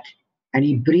 that, and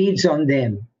he breathes on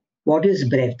them. What is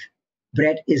breath?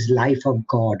 Breath is life of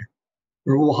God.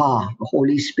 Ruha,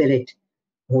 Holy Spirit.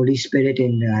 Holy Spirit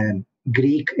in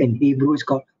Greek, in Hebrew, is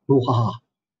called Ruha.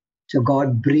 So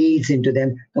God breathes into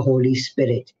them the Holy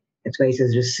Spirit. That's why he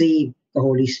says, receive the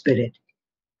Holy Spirit.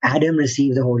 Adam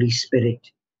received the Holy Spirit.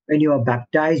 When you are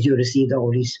baptized, you receive the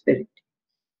Holy Spirit.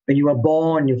 When you were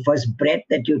born, your first breath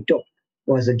that you took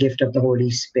was a gift of the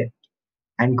Holy Spirit.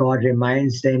 And God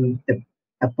reminds them, the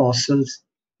apostles,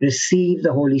 receive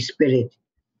the Holy Spirit.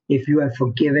 If you have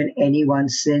forgiven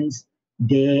anyone's sins,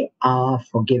 they are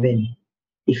forgiven.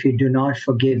 If you do not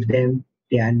forgive them,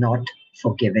 they are not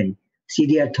forgiven. See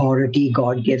the authority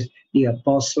God gives the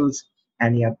apostles,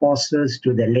 and the apostles,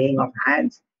 to the laying of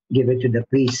hands, give it to the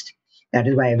priest. That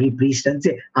is why every priest doesn't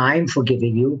say, I'm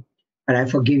forgiving you, but I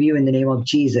forgive you in the name of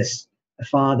Jesus, the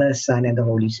Father, Son, and the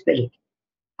Holy Spirit.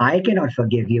 I cannot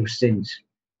forgive your sins,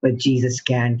 but Jesus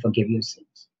can forgive your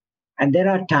sins. And there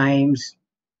are times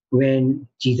when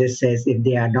Jesus says, if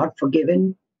they are not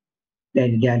forgiven,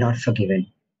 then they are not forgiven.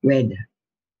 When?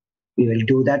 We will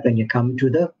do that when you come to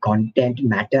the content,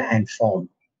 matter, and form.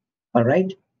 All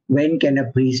right? When can a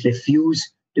priest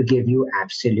refuse to give you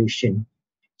absolution?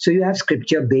 So you have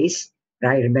scripture base,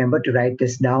 right? Remember to write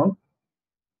this down.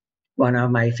 One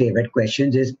of my favorite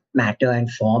questions is matter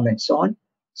and form and so on.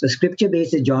 So scripture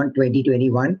base is John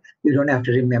 20:21. You don't have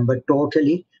to remember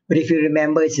totally, but if you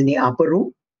remember, it's in the upper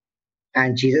room,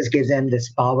 and Jesus gives them this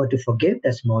power to forgive.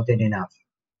 That's more than enough.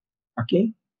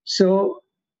 Okay. So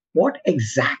what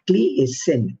exactly is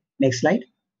sin? Next slide.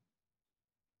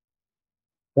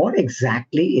 What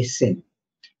exactly is sin?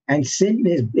 And sin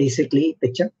is basically,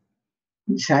 picture,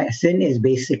 sin is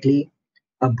basically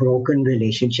a broken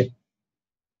relationship.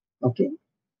 Okay.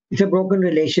 It's a broken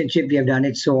relationship. We have done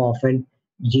it so often.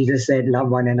 Jesus said, love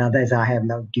one another as I have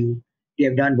loved you. We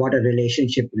have done what a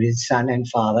relationship with Son and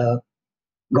Father,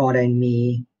 God and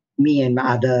me and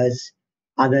others,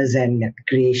 others and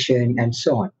creation, and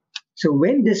so on. So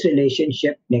when this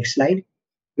relationship, next slide,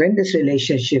 when this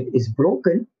relationship is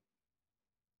broken,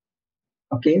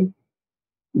 okay,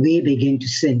 we begin to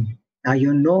sin. Now,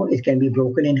 you know it can be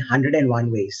broken in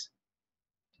 101 ways.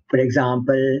 For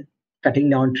example,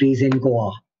 cutting down trees in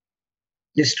Goa,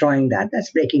 destroying that.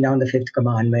 That's breaking down the fifth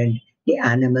commandment. The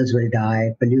animals will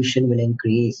die, pollution will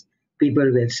increase,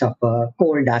 people will suffer,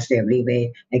 coal dust everywhere,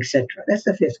 etc. That's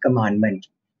the fifth commandment.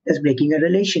 That's breaking a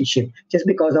relationship just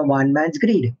because of one man's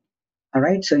greed. All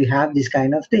right, so you have these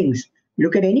kind of things.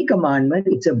 Look at any commandment,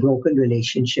 it's a broken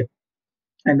relationship.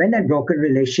 And when that broken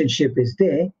relationship is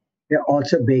there, we're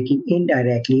also breaking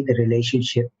indirectly the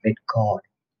relationship with God.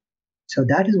 So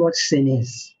that is what sin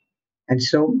is. And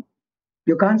so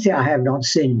you can't say, I have not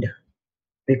sinned,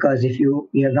 because if you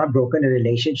have not broken a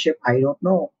relationship, I don't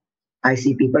know. I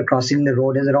see people crossing the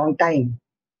road at the wrong time.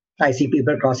 I see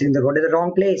people crossing the road at the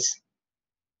wrong place.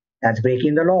 That's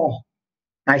breaking the law.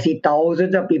 I see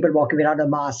thousands of people walking without a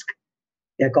mask.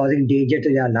 They're causing danger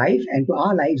to their life and to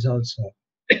our lives also.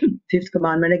 Fifth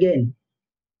commandment again.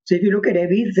 So if you look at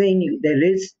everything, there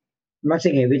is, I'm not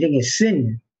saying everything is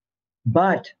sin,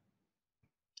 but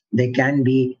there can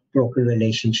be broken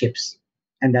relationships.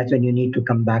 And that's when you need to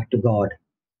come back to God.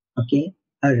 Okay?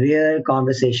 A real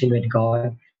conversation with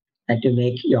God and to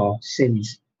make your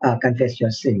sins, confess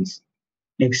your sins.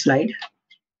 Next slide.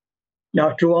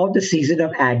 Now, throughout the season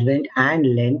of Advent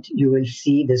and Lent, you will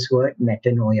see this word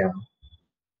metanoia.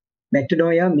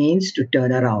 Metanoia means to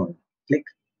turn around. Click.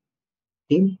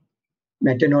 Okay?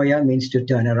 Metanoia means to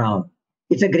turn around.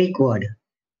 It's a Greek word.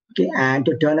 Okay, and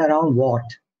to turn around what?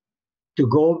 to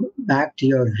go back to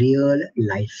your real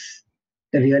life,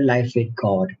 the real life with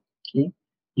God. Okay?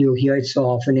 You hear it so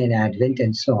often in Advent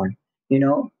and so on. You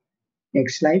know,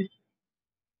 next slide.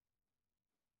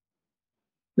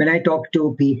 When I talk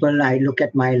to people, I look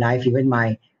at my life, even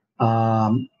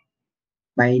um,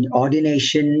 my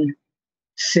ordination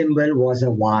symbol was a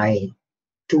Y,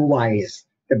 two Ys,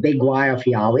 the big Y of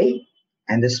Yahweh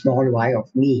and the small Y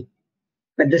of me.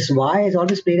 But this Y has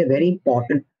always played a very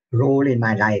important role in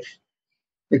my life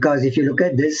because if you look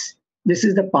at this, this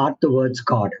is the path towards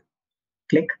God.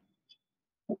 Click.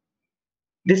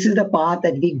 This is the path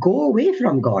that we go away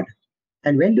from God.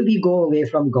 And when do we go away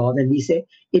from God? When we say,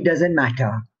 it doesn't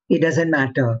matter, it doesn't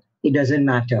matter, it doesn't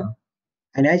matter.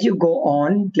 And as you go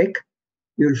on, click,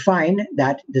 you'll find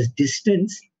that this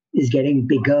distance is getting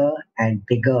bigger and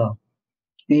bigger.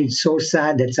 It's so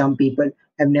sad that some people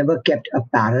have never kept a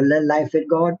parallel life with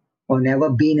God or never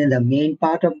been in the main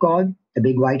part of God, the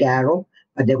big white arrow,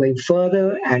 but they're going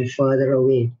further and further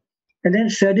away. And then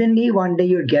suddenly one day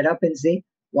you'd get up and say,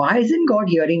 why isn't God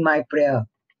hearing my prayer?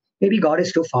 Maybe God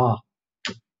is too far.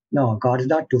 No, God is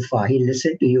not too far. He'll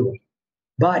listen to you.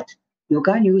 But you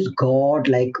can't use God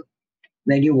like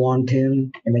when you want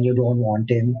Him and when you don't want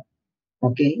Him.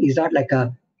 Okay? He's not like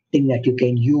a thing that you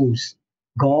can use.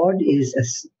 God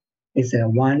is a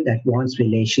one that wants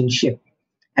relationship.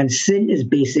 And sin is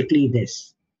basically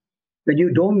this. When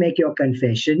you don't make your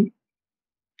confession,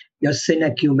 your sin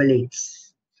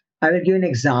accumulates. I will give you an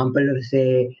example of,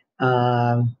 say,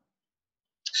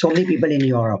 so many people in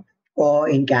Europe or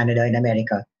in Canada, in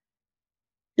America,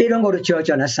 they don't go to church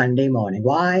on a Sunday morning.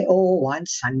 Why? Oh, one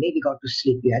Sunday we got to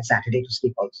sleep. We had Saturday to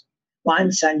sleep also.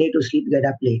 One Sunday to sleep, we get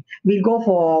up late. We'll go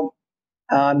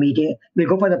for meeting. We'll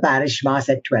go for the parish mass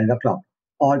at 12 o'clock.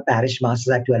 All parish masses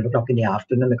at 12 o'clock in the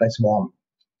afternoon because it's warm.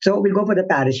 So we'll go for the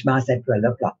parish mass at 12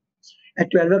 o'clock. At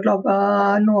 12 o'clock,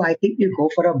 no, I think we'll go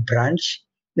for a brunch.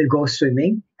 We'll go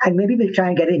swimming and maybe we'll try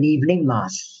and get an evening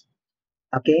mass.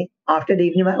 Okay. After the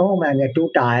evening, oh man, we're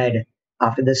too tired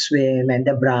after the swim and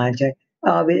the brunch.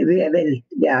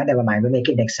 Yeah, never mind. We'll make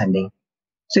it next Sunday.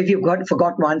 So if you've got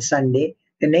forgot one Sunday,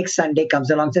 the next Sunday comes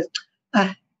along and says,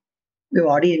 ah, we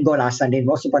already didn't go last Sunday.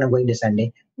 What's the point of going this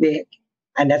Sunday?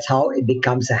 And that's how it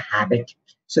becomes a habit.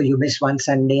 So you miss one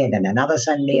Sunday and then another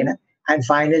Sunday. And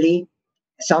finally,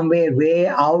 somewhere way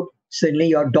out, suddenly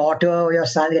your daughter or your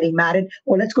son getting married.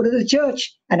 Oh, let's go to the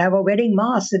church and have a wedding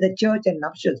mass in the church and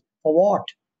nuptials. For what?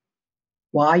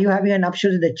 Why are you having a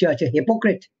nuptials in the church? A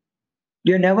hypocrite.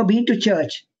 You've never been to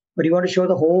church, but you want to show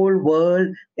the whole world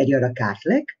that you're a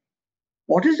Catholic?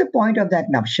 What is the point of that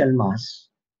nuptial mass?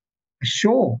 A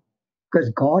show,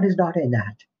 because God is not in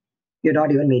that. You're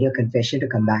not even made your confession to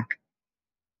come back.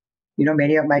 You know,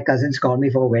 many of my cousins called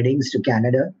me for weddings to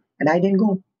Canada, and I didn't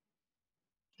go.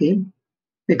 Okay?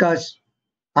 Because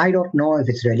I don't know if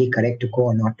it's really correct to go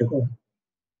or not to go.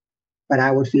 But I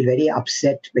would feel very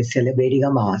upset with celebrating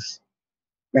a mass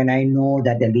when I know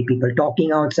that there'll be people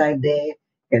talking outside there,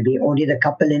 there'll be only the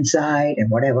couple inside, and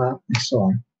whatever, and so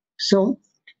on. So,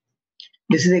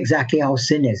 this is exactly how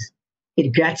sin is.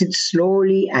 It gets it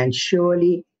slowly and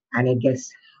surely, and it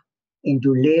gets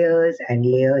into layers and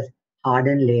layers,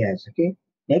 hardened layers. Okay,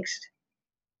 next.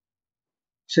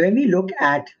 So, when we look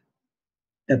at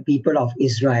the people of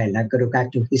Israel, I'm going to go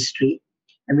back to history,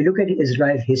 and we look at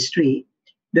Israel's history,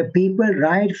 the people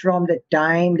right from the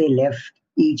time they left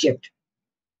Egypt,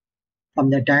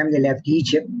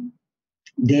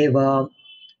 they were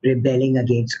rebelling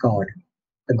against God,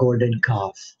 the golden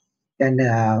calf, and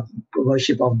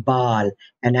worship of Baal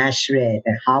and Asherah,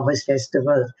 and harvest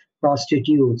festivals,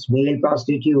 prostitutes, male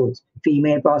prostitutes,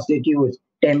 female prostitutes,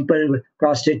 temple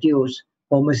prostitutes,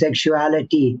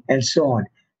 homosexuality, and so on.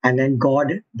 And then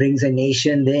God brings a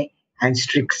nation there and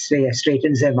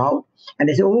straightens them out. And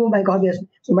they say, "Oh my God,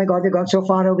 oh my God, they got so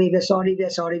far away. We're sorry, we're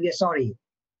sorry, we're sorry."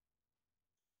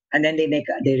 And then they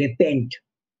repent,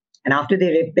 and after they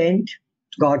repent,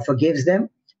 God forgives them.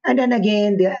 And then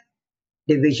again, the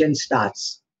division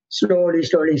starts. Slowly,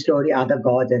 slowly, slowly, other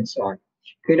gods and so on.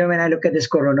 You know, when I look at this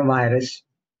coronavirus,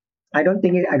 I don't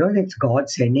think it's God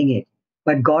sending it.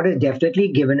 But God has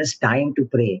definitely given us time to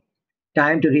pray,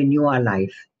 time to renew our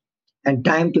life, and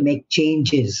time to make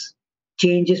changes.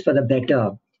 Changes for the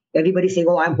better. Everybody saying,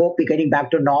 oh, I'm hope we're getting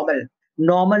back to normal.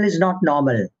 Normal is not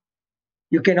normal.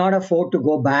 You cannot afford to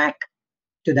go back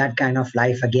to that kind of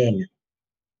life again.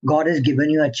 God has given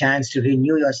you a chance to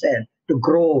renew yourself, to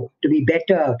grow, to be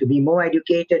better, to be more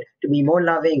educated, to be more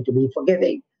loving, to be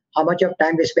forgiving. How much of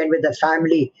time we spend with the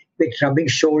family, with rubbing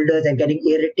shoulders and getting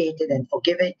irritated and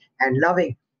forgiving and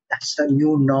loving. That's the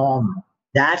new norm.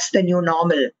 That's the new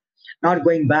normal. Not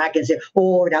going back and say,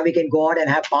 oh, now we can go out and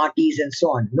have parties and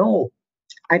so on. No,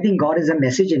 I think God is a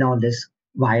message in all this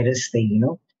virus thing.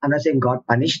 I'm not saying God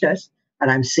punished us, but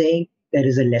I'm saying there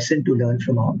is a lesson to learn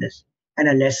from all this and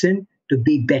a lesson to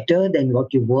be better than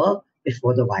what you were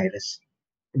before the virus.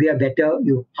 We are better.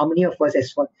 How many of us,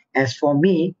 as for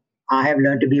me, I have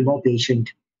learned to be more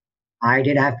patient. I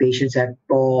didn't have patience at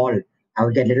all. I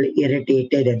would get a little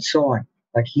irritated and so on.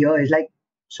 But here is like,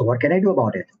 so what can I do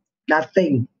about it?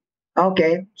 Nothing.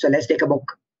 Okay, so let's take a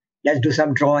book. Let's do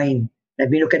some drawing. Let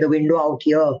me look at the window out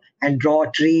here and draw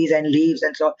trees and leaves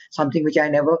and so something which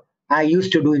I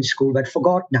used to do in school but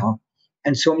forgot now.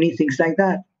 And so many things like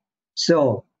that.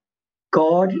 So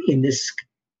God in this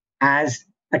as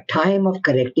a time of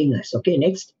correcting us. Okay,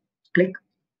 next, click.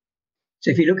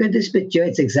 So if you look at this picture,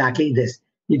 it's exactly this.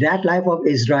 That life of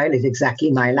Israel is exactly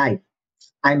my life.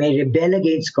 I may rebel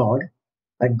against God,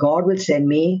 but God will send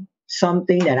me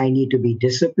something that I need to be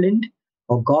disciplined,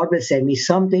 or God will send me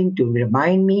something to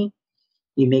remind me.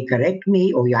 He may correct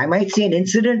me, or I might see an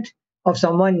incident of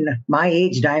someone my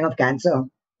age dying of cancer,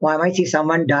 or I might see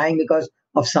someone dying because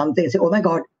of something. Say, oh my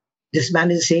God, this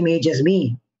man is the same age as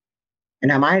me.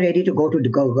 And am I ready to go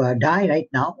die right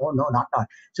now? Oh no, not.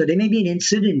 So there may be an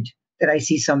incident that I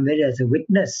see somewhere as a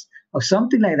witness or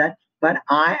something like that, but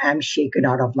I am shaken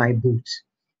out of my boots,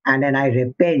 and then I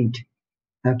repent.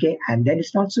 Okay, and then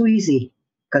it's not so easy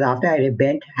because after I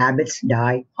repent, habits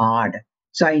die hard.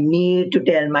 So I need to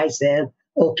tell myself,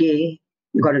 okay,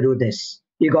 you got to do this,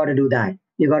 you got to do that,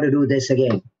 you got to do this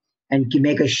again, and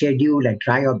make a schedule and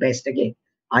try your best again.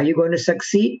 Are you going to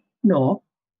succeed? No,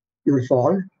 you will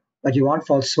fall, but you won't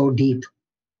fall so deep.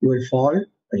 You will fall,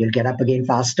 but you'll get up again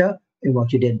faster than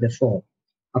what you did before.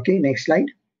 Okay, next slide.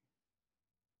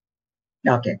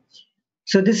 Okay,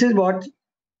 so this is what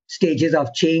stages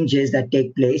of changes that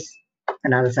take place.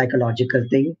 Another psychological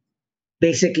thing.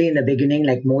 Basically, in the beginning,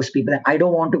 like most people, I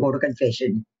don't want to go to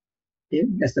confession. Okay?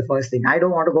 That's the first thing. I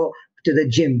don't want to go to the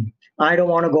gym. I don't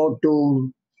want to go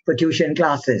to for tuition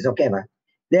classes. Okay, but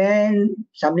then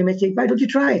somebody may say, why don't you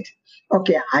try it?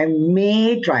 Okay, I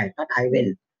may try it, not I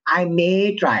will. I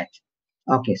may try it.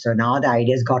 Okay, so now the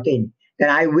ideas got in. Then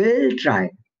I will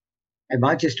try. And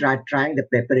once you start trying, the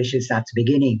preparation starts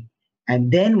beginning.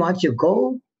 And then once you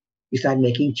go, you start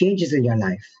making changes in your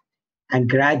life. And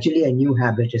gradually a new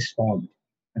habit is formed.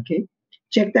 Okay?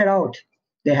 Check that out.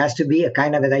 There has to be a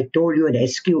kind of, as I told you, an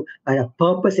SQ and a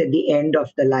purpose at the end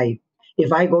of the life.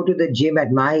 If I go to the gym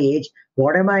at my age,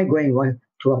 what am I going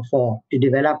for? To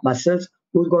develop muscles?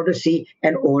 Who's going to see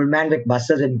an old man with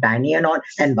muscles and banyan on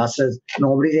and muscles?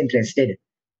 Nobody's interested.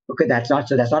 Okay, that's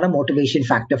not a motivation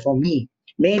factor for me.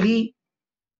 Maybe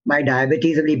my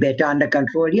diabetes will be better under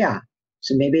control. Yeah.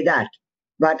 So maybe that.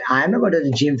 But I'm not going to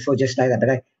the gym for just like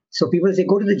that. So people say,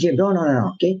 go to the gym. No, no, no,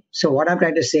 no. Okay. So what I'm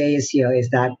trying to say is here is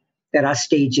that there are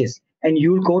stages and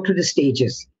you'll go through the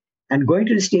stages. And going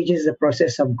to the stages is a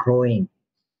process of growing.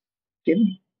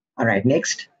 Okay. All right.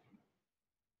 Next.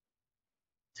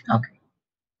 Okay.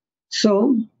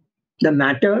 So the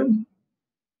matter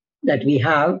that we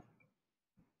have,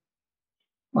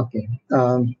 okay,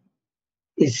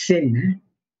 is sin,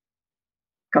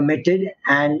 committed,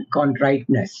 and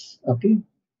contriteness. Okay.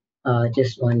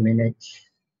 Just 1 minute.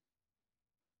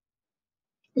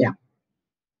 Yeah.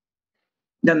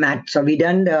 So we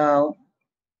done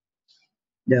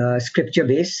the scripture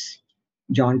base,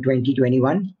 John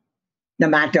 20:21. The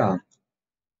matter.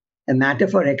 The matter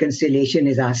for reconciliation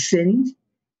is our sins,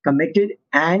 committed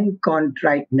and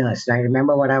contriteness. I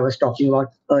remember what I was talking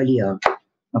about earlier.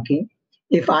 Okay.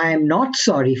 If I am not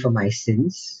sorry for my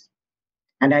sins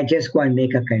and I just go and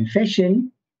make a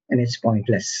confession, then it's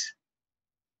pointless.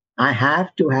 I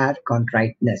have to have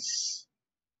contriteness.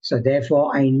 So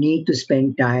therefore, I need to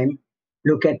spend time,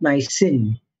 look at my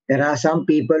sin. There are some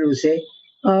people who say,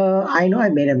 I know I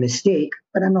made a mistake,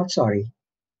 but I'm not sorry.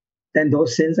 Then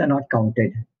those sins are not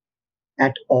counted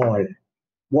at all.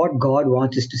 What God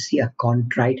wants is to see a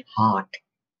contrite heart.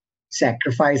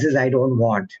 Sacrifices I don't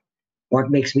want.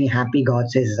 What makes me happy, God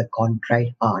says, is a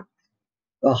contrite heart.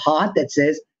 A heart that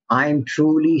says, I'm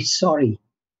truly sorry.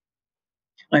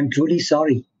 I'm truly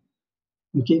sorry.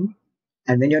 Okay?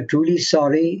 And when you're truly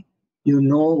sorry, you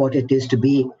know what it is to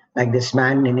be like this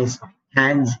man in his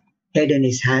hands, head in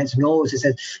his hands, knows. He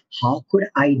says, how could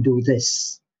I do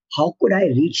this? How could I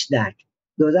reach that?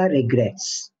 Those are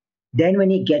regrets. Then when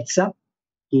he gets up,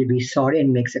 he'll be sorry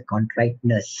and makes a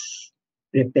contriteness,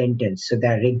 repentance. So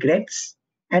there are regrets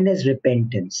and there's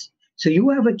repentance. So you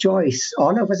have a choice.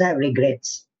 All of us have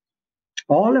regrets.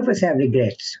 All of us have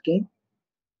regrets. Okay.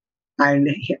 And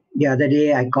the other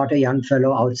day, I caught a young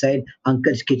fellow outside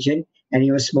uncle's kitchen and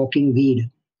he was smoking weed.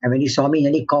 And when he saw me, he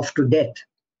nearly coughed to death.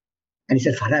 And he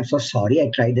said, Father, I'm so sorry I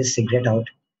tried this cigarette out.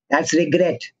 That's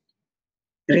regret.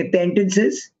 Repentance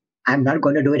is, I'm not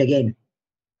going to do it again.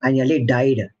 I nearly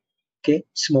died, okay,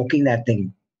 smoking that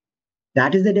thing.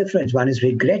 That is the difference. One is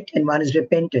regret and one is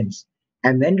repentance.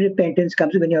 And when repentance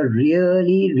comes, when you're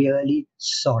really, really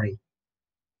sorry.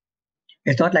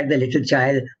 It's not like the little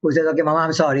child who says, okay, Mama,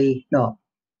 I'm sorry. No,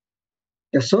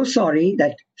 you're so sorry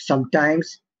that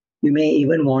sometimes you may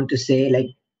even want to say, like,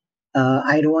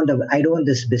 I don't want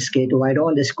this biscuit or I don't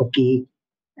want this cookie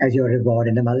as your reward.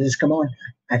 And the mother says, come on,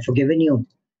 I've forgiven you.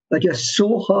 But you're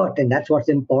so hurt, and that's what's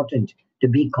important, to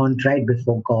be contrite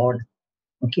before God.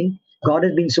 Okay? God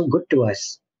has been so good to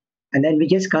us. And then we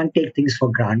just can't take things for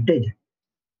granted.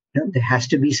 There has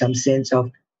to be some sense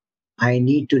of, I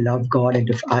need to love God and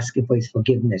to ask Him for His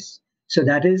forgiveness. So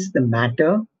that is the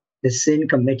matter, the sin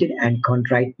committed and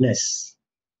contriteness,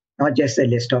 not just a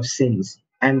list of sins.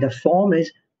 And the form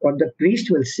is what the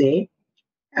priest will say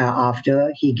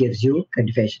after he gives you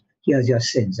confession. Here's your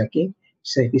sins, okay?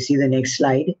 So if you see the next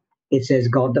slide, it says,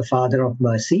 God the Father of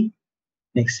mercy.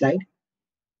 Next slide.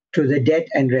 Through the death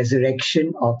and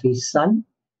resurrection of His Son,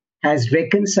 has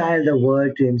reconciled the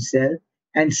world to Himself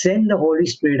and sent the Holy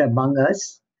Spirit among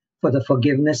us for the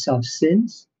forgiveness of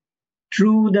sins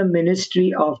through the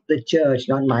ministry of the church,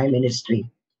 not my ministry,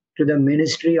 to the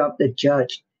ministry of the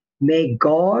church. May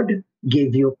God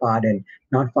give you pardon,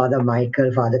 not Father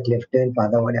Michael, Father Clifton,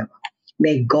 Father whatever.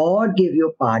 May God give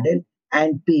you pardon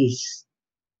and peace.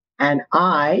 And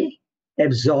I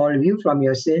absolve you from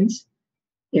your sins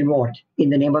in what? In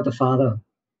the name of the Father.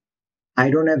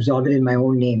 I don't absolve it in my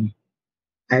own name.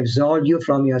 I absolve you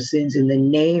from your sins in the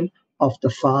name of the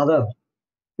Father.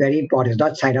 Very important. It's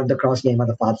not sign of the cross, name of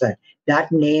the Father.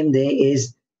 That name there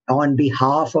is on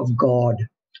behalf of God,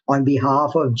 on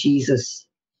behalf of Jesus,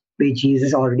 which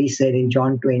Jesus already said in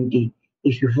John 20,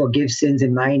 if you forgive sins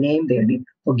in my name, they'll be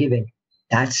forgiven.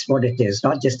 That's what it is,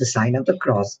 not just the sign of the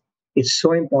cross. It's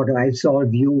so important. I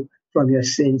absolve you from your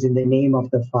sins in the name of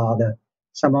the Father.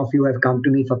 Some of you have come to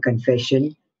me for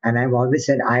confession, and I've always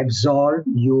said, I absolve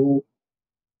you,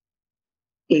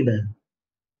 Abel,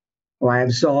 or I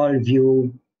absolve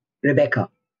you, Rebecca,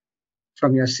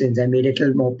 from your sins. I made it a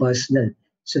little more personal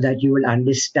so that you will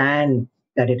understand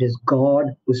that it is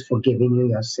God who's forgiving you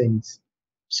your sins.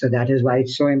 So that is why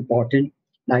it's so important.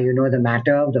 Now you know the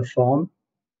matter of the form,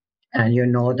 and you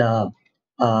know the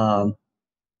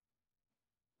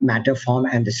matter, form,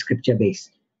 and the scripture base.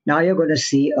 Now you're going to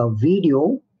see a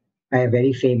video by a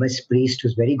very famous priest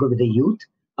who's very good with the youth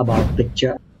about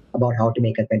picture, about how to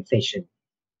make a confession.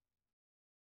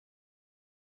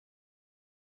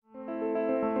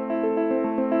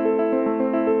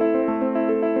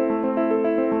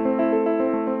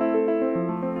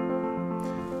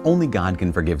 Only God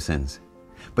can forgive sins.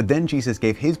 But then Jesus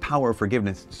gave His power of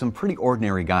forgiveness to some pretty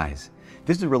ordinary guys.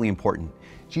 This is really important.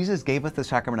 Jesus gave us the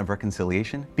sacrament of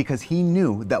reconciliation because He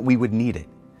knew that we would need it.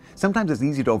 Sometimes it's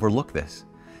easy to overlook this.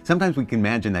 Sometimes we can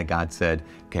imagine that God said,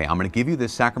 okay, I'm going to give you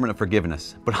this sacrament of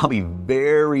forgiveness, but I'll be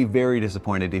very, very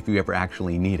disappointed if you ever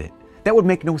actually need it. That would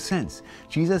make no sense.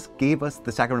 Jesus gave us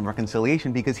the sacrament of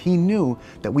reconciliation because He knew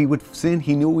that we would sin,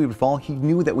 He knew we would fall, He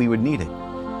knew that we would need it.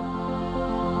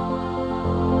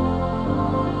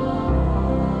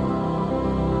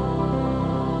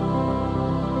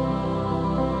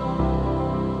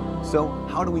 So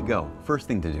how do we go? First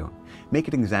thing to do, make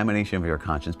an examination of your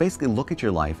conscience. Basically look at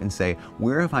your life and say,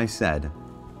 where have I said,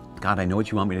 God, I know what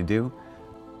you want me to do,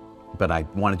 but I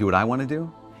want to do what I want to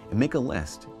do? And make a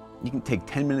list. You can take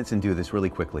 10 minutes and do this really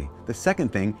quickly. The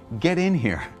second thing, get in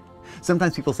here.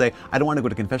 Sometimes people say, I don't want to go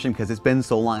to confession because it's been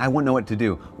so long, I won't know what to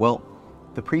do. Well,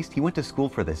 the priest, he went to school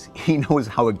for this. He knows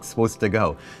how it's supposed to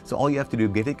go. So all you have to do,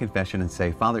 get in confession and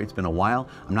say, Father, it's been a while,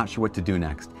 I'm not sure what to do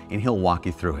next. And He'll walk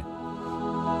you through it.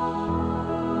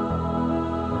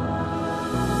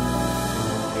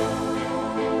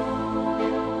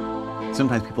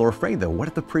 Sometimes people are afraid though. What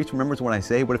if the priest remembers what I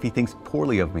say? What if he thinks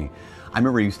poorly of me? I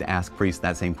remember I used to ask priests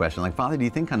that same question, like, Father, do you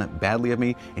think kind of badly of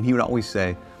me? And he would always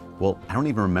say, well, I don't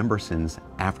even remember sins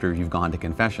after you've gone to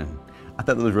confession. I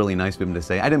thought it was really nice of him to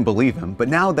say. I didn't believe him, but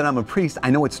now that I'm a priest,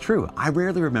 I know it's true. I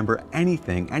rarely remember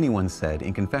anything anyone said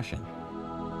in confession.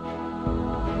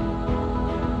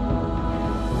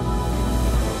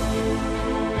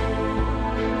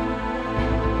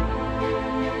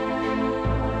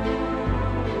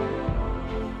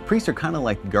 Priests are kind of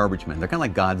like garbage men. They're kind of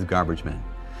like God's garbage men.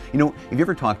 You know, if you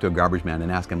ever talk to a garbage man and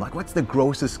ask him, like, what's the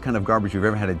grossest kind of garbage you've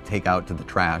ever had to take out to the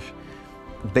trash?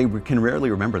 They can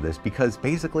rarely remember this because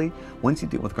basically, once you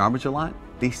deal with garbage a lot,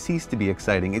 they cease to be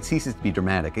exciting. It ceases to be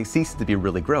dramatic. It ceases to be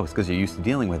really gross because you're used to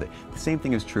dealing with it. The same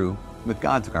thing is true with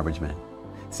God's garbage men.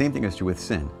 The same thing is true with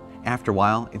sin. After a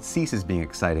while, it ceases being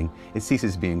exciting, it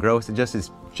ceases being gross, it just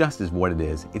is what it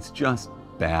is. It's just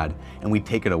bad, and we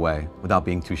take it away without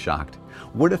being too shocked.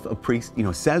 What if a priest,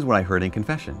 says what I heard in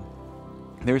confession?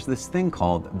 There's this thing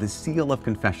called the seal of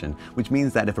confession, which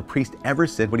means that if a priest ever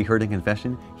said what he heard in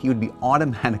confession, he would be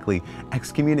automatically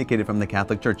excommunicated from the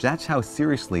Catholic Church. That's how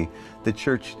seriously the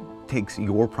Church takes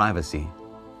your privacy.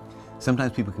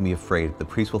 Sometimes people can be afraid the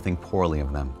priest will think poorly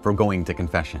of them for going to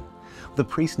confession. The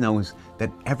priest knows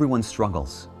that everyone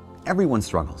struggles. Everyone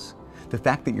struggles. The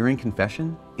fact that you're in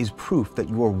confession is proof that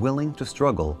you are willing to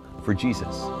struggle for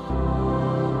Jesus.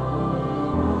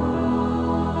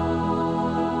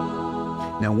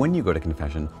 Now, when you go to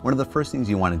confession, one of the first things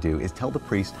you want to do is tell the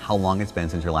priest how long it's been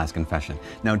since your last confession.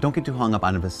 Now, don't get too hung up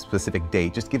on a specific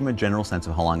date, just give him a general sense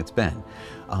of how long it's been.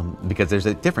 Because there's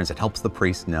a difference. It helps the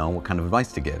priest know what kind of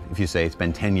advice to give. If you say it's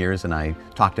been 10 years and I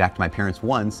talked back to my parents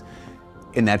once,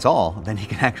 and that's all, then he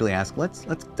can actually ask, let's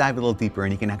dive a little deeper,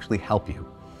 and he can actually help you.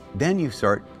 Then you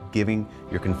start giving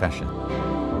your confession.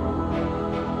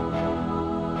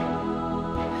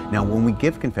 Now, when we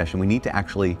give confession, we need to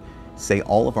actually say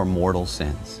all of our mortal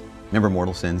sins. Remember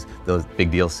mortal sins, those big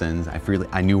deal sins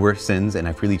I knew were sins and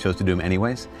I freely chose to do them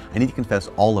anyways? I need to confess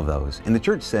all of those. And the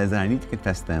Church says that I need to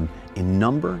confess them in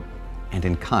number and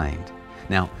in kind.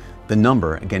 Now, the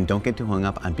number, again, don't get too hung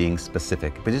up on being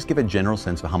specific, but just give a general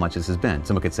sense of how much this has been.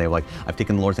 Someone could say, like, I've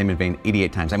taken the Lord's name in vain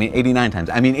 88 times, 89 times,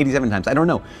 87 times, I don't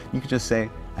know. You could just say,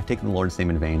 I've taken the Lord's name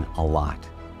in vain a lot.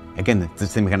 Again, it's the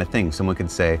same kind of thing. Someone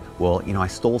could say, well, I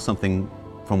stole something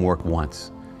from work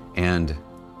once, and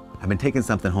I've been taking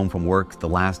something home from work the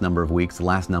last number of weeks, the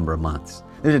last number of months.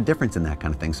 There's a difference in that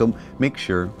kind of thing, so make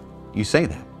sure you say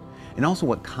that. And also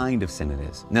what kind of sin it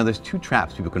is. Now, there's two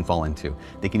traps people can fall into.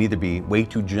 They can either be way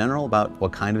too general about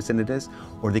what kind of sin it is,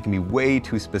 or they can be way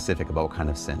too specific about what kind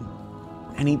of sin.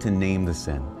 I need to name the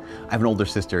sin. I have an older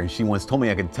sister, and she once told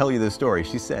me I could tell you this story.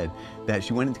 She said that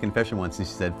she went into confession once, and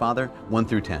she said, Father, 1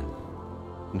 through 10.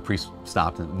 And the priest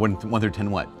stopped, and 1 through 10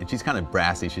 what? And she's kind of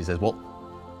brassy. She says, well,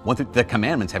 1 through the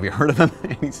commandments, have you heard of them?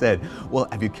 And he said, well,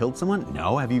 have you killed someone?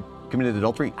 No. Have you committed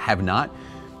adultery? I have not.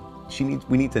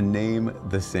 We need to name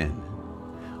the sin.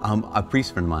 A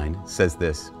priest friend of mine says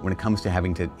this when it comes to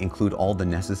having to include all the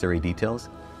necessary details.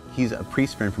 He's a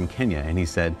priest friend from Kenya, and he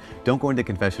said, don't go into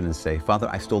confession and say, Father,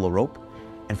 I stole a rope,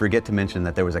 and forget to mention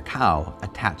that there was a cow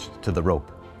attached to the rope.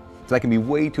 So I can be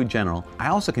way too general. I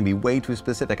also can be way too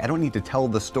specific. I don't need to tell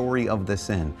the story of the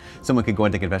sin. Someone could go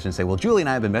into confession and say, well, Julie and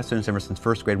I have been best friends ever since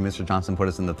first grade when Mr. Johnson put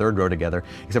us in the 3rd row together,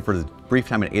 except for the brief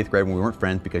time in 8th grade when we weren't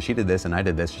friends because she did this and I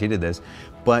did this, she did this.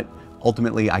 But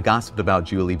ultimately, I gossiped about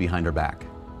Julie behind her back.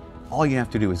 All you have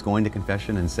to do is go into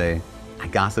confession and say, I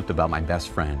gossiped about my best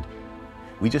friend.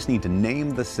 We just need to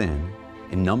name the sin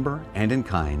in number and in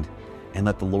kind and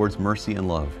let the Lord's mercy and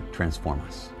love transform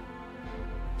us.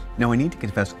 Now, I need to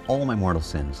confess all my mortal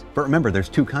sins. But remember, there's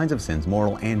 2 kinds of sins,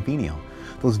 mortal and venial.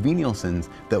 Those venial sins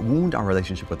that wound our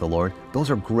relationship with the Lord, those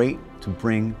are great to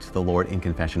bring to the Lord in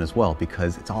confession as well,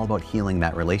 because it's all about healing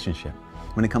that relationship.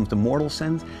 When it comes to mortal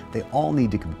sins, they all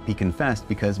need to be confessed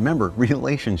because, remember,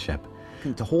 relationship.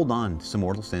 To hold on to some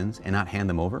mortal sins and not hand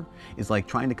them over is like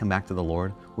trying to come back to the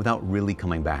Lord without really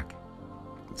coming back.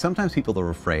 Sometimes people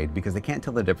are afraid because they can't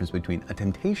tell the difference between a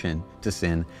temptation to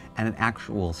sin and an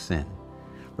actual sin.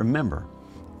 Remember,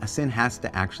 a sin has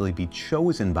to actually be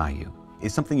chosen by you.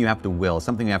 It's something you have to will,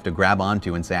 something you have to grab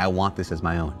onto and say, I want this as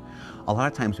my own. A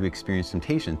lot of times we experience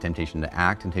temptation to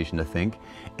act, temptation to think,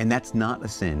 and that's not a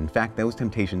sin. In fact, those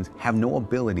temptations have no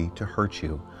ability to hurt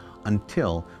you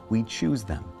until we choose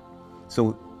them.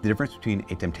 So the difference between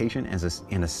a temptation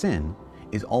and a sin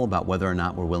is all about whether or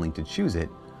not we're willing to choose it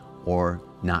or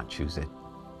not choose it.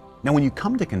 Now, when you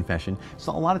come to confession,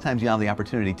 so a lot of times you have the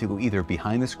opportunity to go either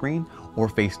behind the screen or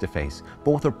face to face.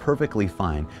 Both are perfectly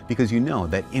fine because you know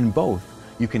that in both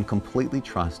you can completely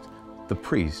trust the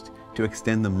priest to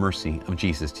extend the mercy of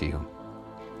Jesus to you.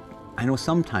 I know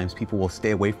sometimes people will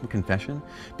stay away from confession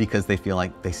because they feel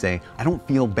like they say, I don't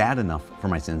feel bad enough for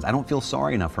my sins. I don't feel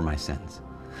sorry enough for my sins.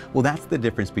 Well, that's the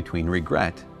difference between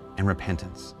regret and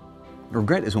repentance.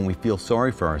 Regret is when we feel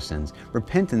sorry for our sins.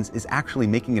 Repentance is actually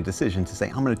making a decision to say,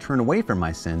 I'm going to turn away from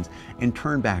my sins and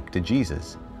turn back to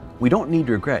Jesus. We don't need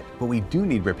regret, but we do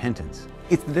need repentance.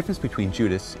 It's the difference between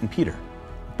Judas and Peter.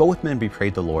 Both men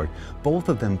betrayed the Lord. Both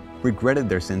of them regretted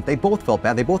their sins. They both felt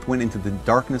bad. They both went into the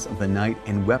darkness of the night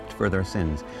and wept for their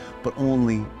sins. But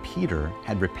only Peter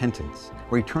had repentance,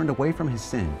 where he turned away from his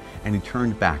sin and he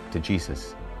turned back to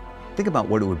Jesus. Think about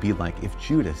what it would be like if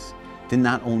Judas did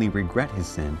not only regret his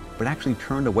sin, but actually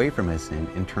turned away from his sin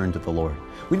and turned to the Lord.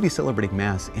 We'd be celebrating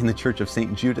Mass in the Church of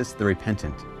St. Judas the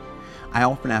Repentant. I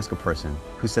often ask a person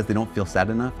who says they don't feel sad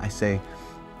enough, I say,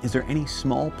 is there any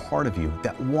small part of you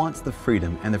that wants the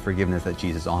freedom and the forgiveness that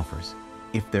Jesus offers?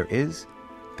 If there is,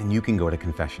 then you can go to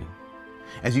confession.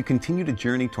 As you continue to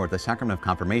journey toward the sacrament of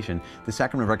confirmation, the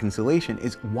sacrament of reconciliation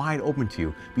is wide open to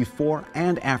you. Before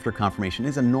and after confirmation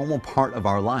is a normal part of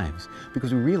our lives.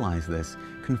 Because we realize this,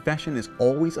 confession is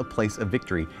always a place of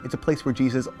victory. It's a place where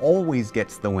Jesus always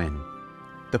gets the win.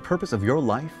 The purpose of your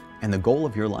life and the goal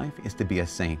of your life is to be a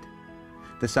saint.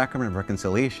 The sacrament of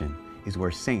reconciliation is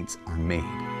where saints are made.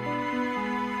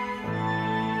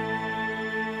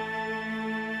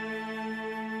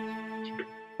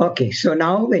 Okay, so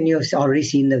now when you've already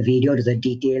seen the video, to the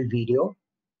detailed video,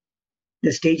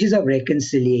 the stages of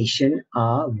reconciliation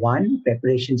are: one,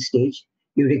 preparation stage.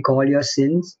 You recall your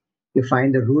sins, you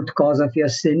find the root cause of your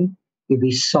sin, you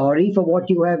be sorry for what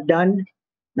you have done,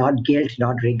 not guilt,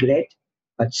 not regret,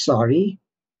 but sorry.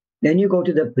 Then you go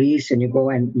to the priest and you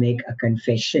go and make a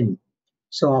confession.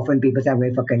 So often people say, I'm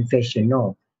going for confession.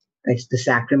 No, it's the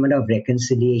sacrament of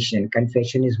reconciliation.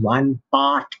 Confession is one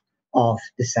part of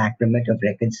the sacrament of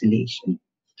reconciliation.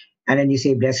 And then you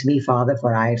say, bless me, Father,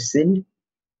 for I have sinned.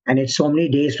 And it's so many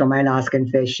days from my last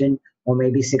confession, or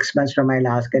maybe 6 months from my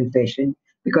last confession,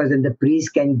 because then the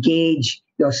priest can gauge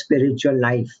your spiritual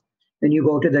life. When you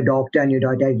go to the doctor and you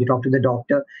talk to the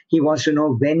doctor, he wants to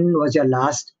know when was your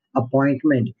last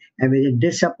appointment. And with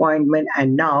this appointment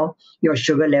and now your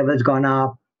sugar level's gone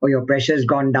up or your pressure's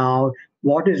gone down,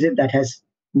 what is it that has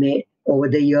made over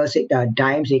the years,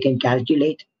 times you can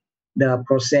calculate the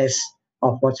process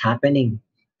of what's happening.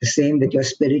 The same with your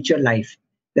spiritual life.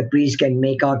 The priest can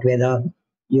make out whether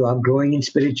you are growing in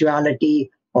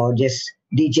spirituality or just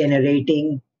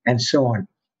degenerating and so on.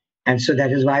 And so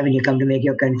that is why when you come to make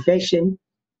your confession,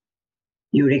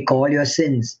 you recall your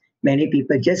sins. Many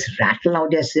people just rattle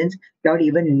out their sins without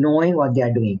even knowing what they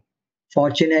are doing.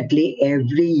 Fortunately,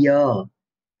 every year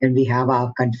when we have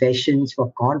our confessions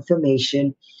for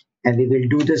confirmation, and we will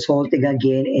do this whole thing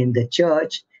again in the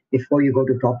church before you go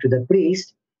to talk to the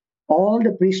priest, all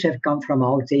the priests have come from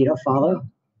out, say, Father,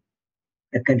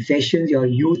 the confessions your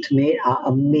youth made are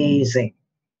amazing.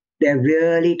 They're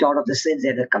really thought of the sins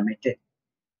that are committed.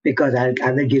 Because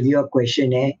I will give you a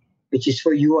questionnaire, which is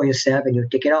for you or yourself, and you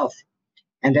take it off.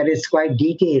 And that is quite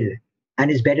detailed.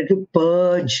 And it's better to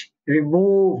purge,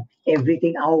 remove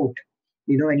everything out.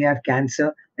 When you have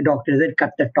cancer, the doctor doesn't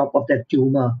cut the top of the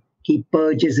tumor. He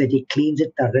purges it, he cleans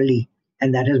it thoroughly.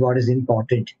 And that is what is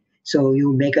important. So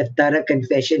you make a thorough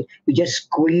confession, you just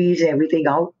squeeze everything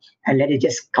out and let it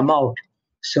just come out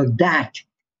so that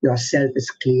yourself is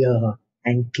clear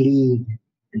and clean.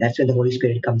 And that's where the Holy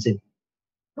Spirit comes in.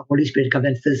 The Holy Spirit comes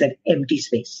and fills that empty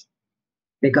space.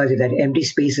 Because if that empty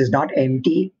space is not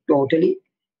empty totally,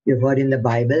 you've heard in the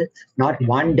Bible, not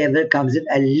one devil comes in,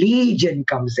 a legion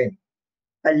comes in.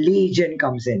 A legion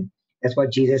comes in. That's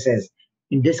what Jesus says.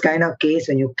 In this kind of case,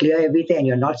 when you clear everything and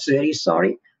you're not very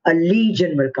sorry, a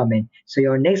legion will come in. So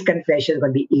your next confession is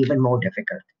going to be even more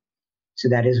difficult. So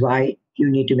that is why you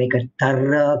need to make a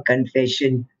thorough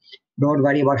confession. Don't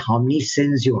worry about how many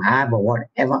sins you have or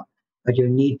whatever, but you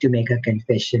need to make a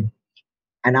confession.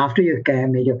 And after you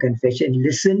made your confession,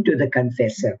 listen to the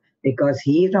confessor, because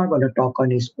he is not going to talk on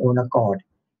his own accord.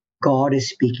 God is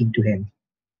speaking to him.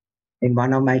 In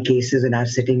one of my cases, when I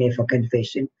was sitting there for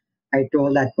confession, I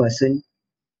told that person,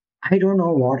 I don't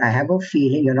know what, I have a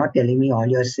feeling you're not telling me all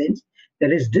your sins.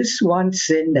 There is this one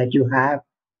sin that you have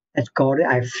that's called,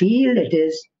 I feel it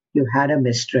is, you had a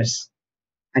mistress.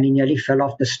 And he nearly fell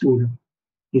off the stool.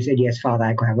 He said, yes, Father,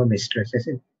 I have a mistress. I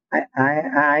said,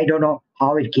 I don't know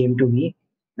how it came to me,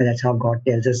 but that's how God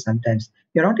tells us sometimes.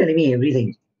 You're not telling me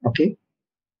everything, okay?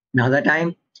 Another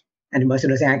time, and the person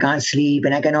was saying, I can't sleep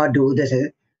and I cannot do this. I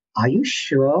said, are you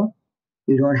sure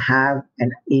you don't have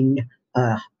an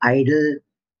idol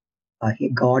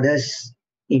goddess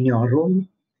in your room?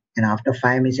 And after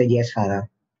 5 minutes, he said, yes, Father,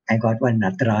 I got one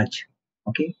Nataraj,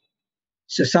 okay?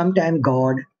 So sometimes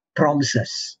God prompts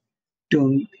us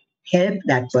to help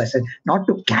that person, not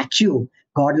to catch you.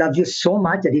 God loves you so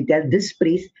much that he tells this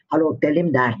priest, hello, tell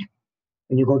him that.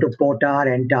 When you go to Potar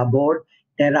and Tabor,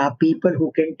 there are people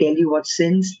who can tell you what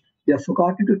sins you have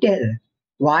forgotten to tell.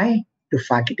 Why?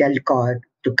 Tell God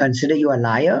to consider you a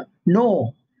liar?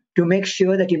 No, to make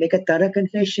sure that you make a thorough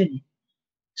confession.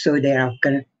 So there are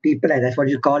people, and that's what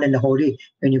you call in the holy,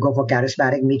 when you go for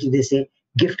charismatic meeting, they say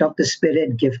gift of the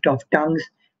spirit, gift of tongues.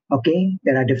 Okay,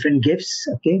 there are different gifts,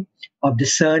 okay, of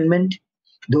discernment.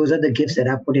 Those are the gifts that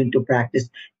are put into practice.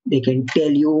 They can tell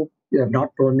you, you have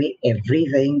not told me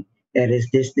everything. There is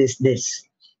this.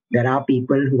 There are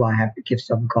people who have the gifts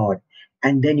of God.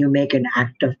 And then you make an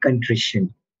act of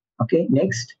contrition. Okay,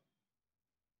 next.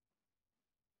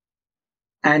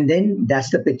 And then that's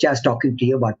the picture I was talking to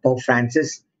you about Pope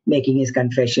Francis making his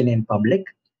confession in public.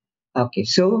 Okay,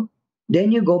 so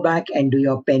then you go back and do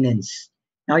your penance.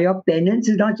 Now, your penance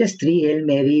is not just three Hail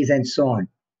Marys and so on.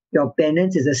 Your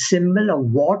penance is a symbol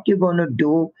of what you're going to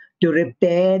do to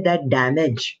repair that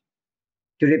damage.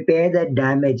 To repair that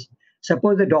damage.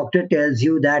 Suppose the doctor tells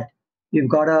you that you've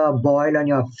got a boil on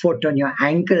your foot, on your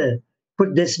ankle,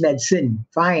 put this medicine.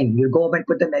 Fine, you go up and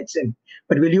put the medicine.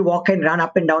 But will you walk and run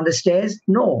up and down the stairs?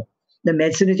 No. The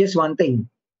medicine is just one thing.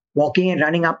 Walking and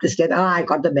running up the stairs, I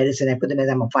got the medicine, I put the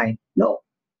medicine, I'm fine. No.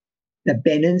 The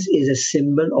penance is a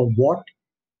symbol of what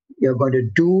you're going to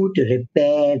do to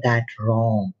repair that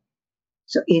wrong.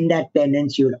 So in that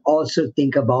penance, you'll also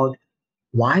think about,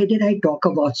 why did I talk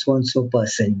about so and so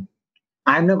person?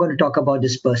 I'm not going to talk about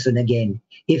this person again.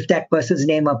 If that person's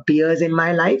name appears in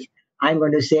my life, I'm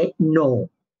going to say no.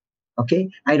 Okay?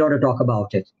 I don't want to talk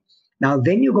about it. Now,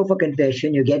 when you go for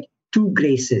confession, you get two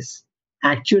graces.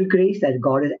 Actual grace, that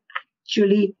God is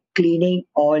actually cleaning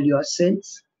all your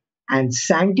sins. And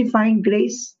sanctifying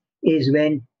grace is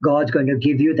when God's going to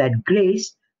give you that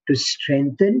grace to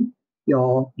strengthen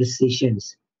your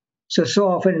decisions. So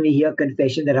often we hear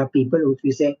confession, there are people who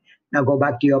we say, now go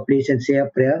back to your place and say a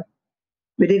prayer.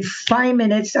 Within 5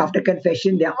 minutes after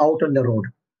confession, they're out on the road,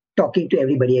 talking to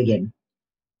everybody again.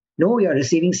 No, you're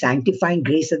receiving sanctifying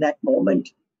grace at that moment.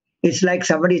 It's like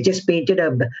somebody just painted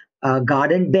a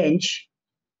garden bench,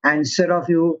 and instead of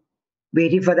you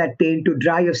waiting for that paint to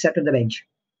dry, you've sat on the bench.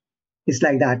 It's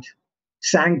like that.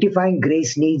 Sanctifying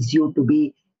grace needs you to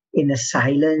be in a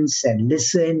silence and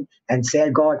listen and say,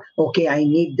 God, okay, I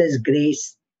need this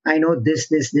grace. I know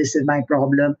this is my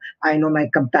problem. I know my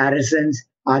comparisons.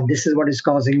 This is what is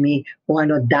causing me. Oh, I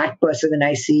know that person when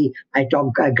I see, I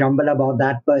grumble about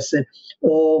that person.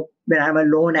 Or when I'm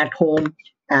alone at home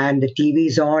and the TV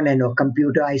is on and a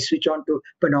computer, I switch on to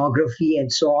pornography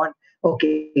and so on.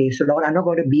 Okay, so Lord, I'm not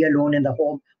going to be alone in the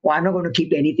home, or I'm not going to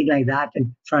keep anything like that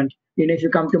in front. If you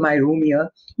come to my room here,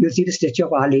 you'll see the statue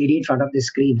of Our Lady in front of the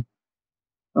screen.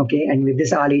 Okay, and with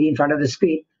this Our Lady in front of the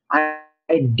screen, I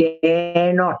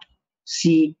dare not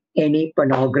see any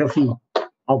pornography.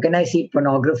 How can I see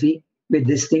pornography with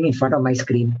this thing in front of my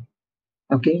screen?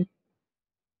 Okay,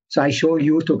 so I show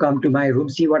you to come to my room,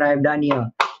 see what I've done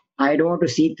here. I don't want to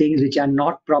see things which are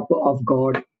not proper of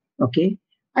God. Okay,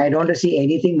 I don't want to see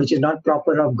anything which is not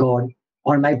proper of God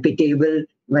on my table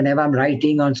whenever I'm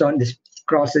writing on so on. This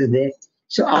cross is there.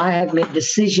 So I have made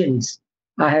decisions.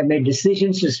 I have made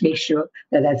decisions to make sure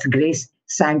that that's grace,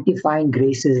 sanctifying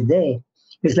grace is there.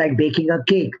 It's like baking a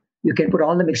cake. You can put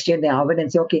all the mixture in the oven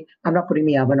and say, okay, I'm not putting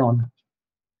the oven on.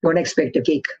 Don't expect a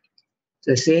cake.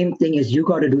 The same thing is you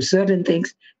got to do certain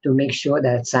things to make sure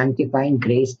that sanctifying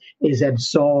grace is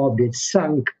absorbed, it's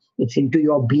sunk, it's into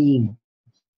your being.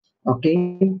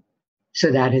 Okay?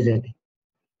 So that is it.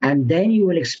 And then you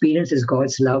will experience His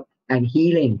God's love and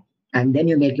healing. And then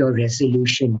you make your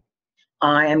resolution.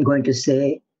 I am going to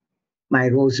say my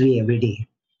rosary every day.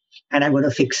 And I'm going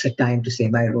to fix a time to say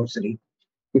my rosary.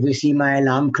 If you see my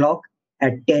alarm clock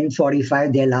at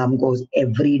 10:45, the alarm goes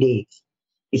every day.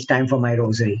 It's time for my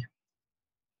rosary.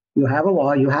 You have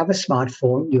a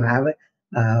smartphone, you have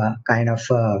a kind of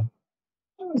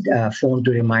phone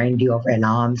to remind you of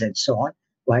alarms and so on.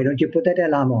 Why don't you put that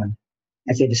alarm on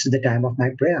and say, this is the time of my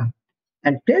prayer?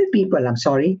 And tell people, I'm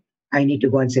sorry, I need to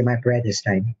go and say my prayer this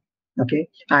time. Okay?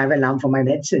 I have an alarm for my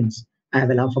medicines. I have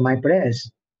an alarm for my prayers.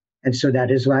 And so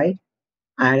that is why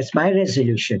it's my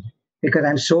resolution. Because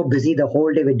I'm so busy the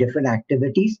whole day with different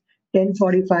activities.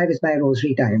 10:45 is my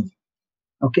rosary time.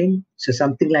 Okay? So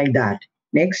something like that.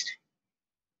 Next.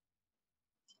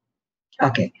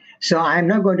 Okay, so I'm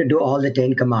not going to do all the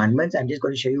 10 commandments. I'm just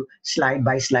going to show you slide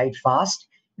by slide fast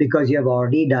because you have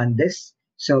already done this.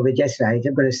 So we just, I'm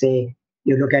going to say,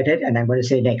 you look at it and I'm going to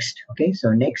say next. Okay,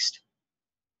 so next.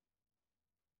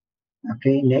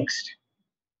 Okay, next.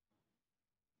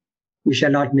 You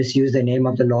shall not misuse the name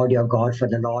of the Lord your God, for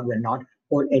the Lord will not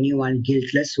hold anyone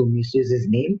guiltless who misuses his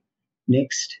name.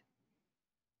 Next.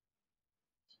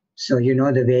 So you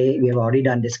know the way we have already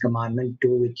done this commandment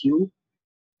too with you.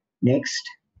 Next.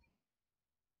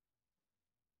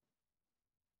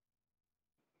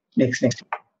 Next.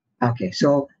 Okay,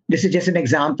 so this is just an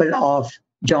example of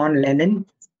John Lennon,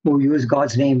 who used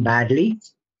God's name badly.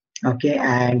 Okay,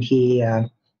 and he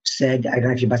said, I don't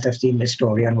know if you must have seen this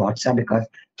story on WhatsApp because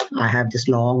I have this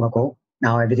long ago.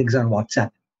 Now everything's on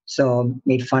WhatsApp. So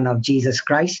made fun of Jesus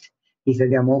Christ. He said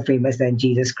they are more famous than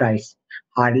Jesus Christ.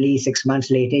 Hardly 6 months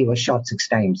later, he was shot 6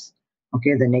 times.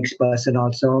 Okay, the next person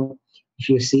also, if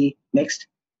you see, next.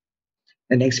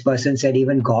 The next person said,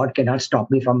 even God cannot stop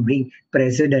me from being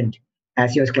president.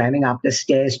 As he was climbing up the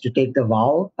stairs to take the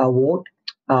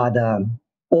the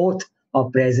oath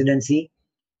of presidency,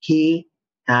 he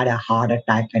had a heart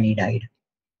attack and he died.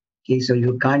 Okay, so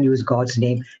you can't use God's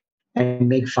name and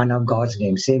make fun of God's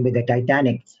name. Same with the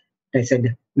Titanic. I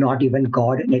said, not even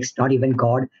God, next, not even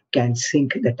God can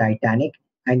sink the Titanic.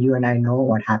 And you and I know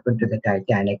what happened to the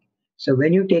Titanic. So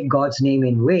when you take God's name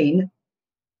in vain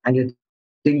and you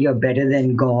think you're better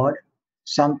than God,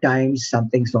 sometimes some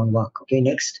things don't work. Okay,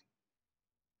 next.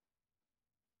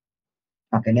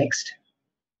 Okay, next.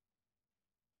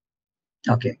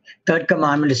 Okay. Third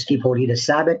commandment is keep holy the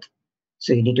Sabbath.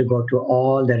 So you need to go through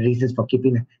all the reasons for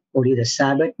keeping holy the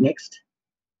Sabbath. Next.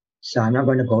 So I'm not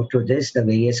going to go through this, the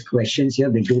various questions here.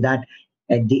 We'll do that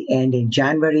at the end in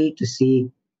January to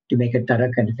make a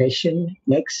thorough confession.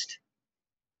 Next,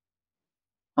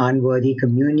 unworthy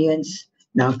communions.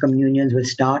 Now communions will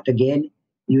start again.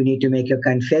 You need to make your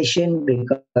confession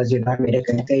because you've not made a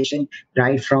confession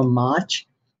right from March.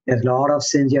 There's a lot of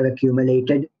sins you have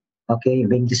accumulated. Okay, you've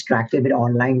been distracted with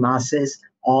online masses.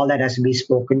 All that has to be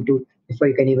spoken to before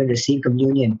you can even receive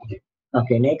communion.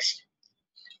 Okay, next.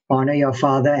 Honor your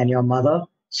father and your mother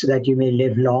so that you may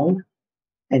live long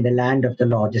in the land of the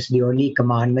Lord. This is the only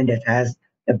commandment that has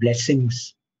the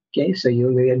blessings. Okay, so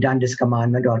we have done this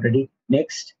commandment already.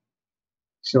 Next.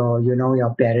 So you know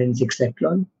your parents,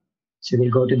 etc. So we'll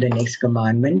go to the next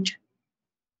commandment.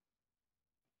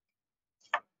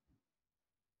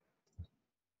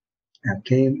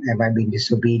 Okay, have I been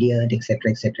disobedient,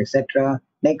 etc., etc., etc.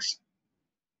 Next.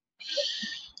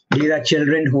 These are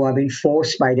children who have been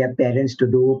forced by their parents to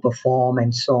do, perform,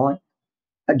 and so on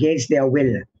against their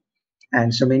will.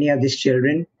 And so many of these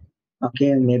children,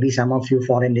 okay, maybe some of you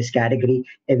fall in this category.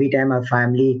 Every time a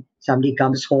family, somebody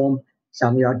comes home,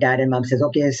 your dad and mom says,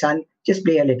 okay, son, just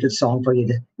play a little song for you,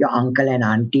 your uncle and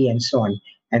auntie and so on.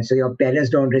 And so your parents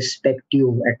don't respect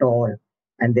you at all.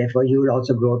 And therefore you will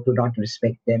also grow to not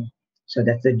respect them. So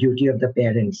that's the duty of the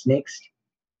parents. Next.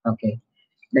 Okay.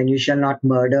 Then you shall not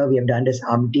murder. We have done this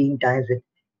umpteen times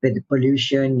with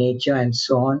pollution, nature, and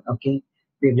so on. Okay.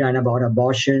 We've done about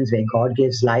abortions where God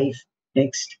gives life.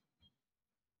 Next.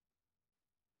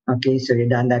 Okay, so we've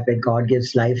done that where God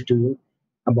gives life to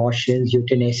abortions,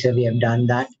 euthanasia. We have done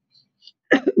that.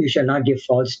 You shall not give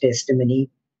false testimony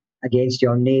against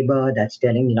your neighbor. That's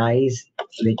telling lies,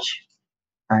 which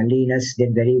Linus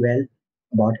did very well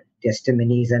about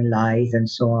testimonies and lies and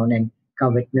so on and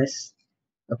covetousness.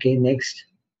 Okay, next.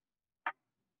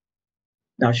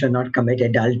 Thou shalt not commit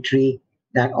adultery.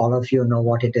 That all of you know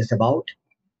what it is about.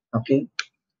 Okay.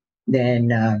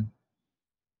 Then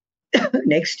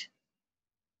next.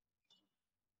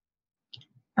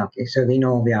 Okay, so we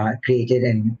know we are created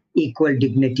and equal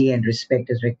dignity and respect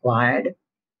is required.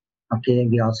 Okay,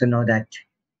 we also know that.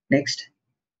 Next.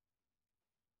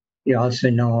 We also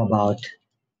know about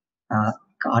uh,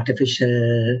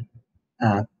 artificial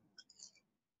uh,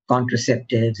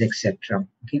 contraceptives, etc.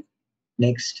 Okay.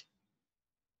 Next.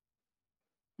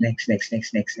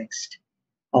 Next.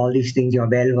 All these things you're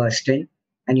well versed in,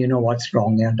 and you know what's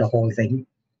wrong in the whole thing.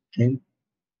 Okay.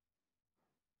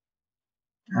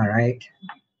 All right.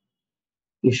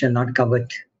 You shall not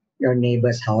covet your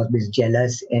neighbor's house, be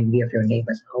jealous, envy of your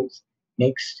neighbor's house.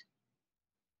 Next.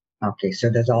 Okay, so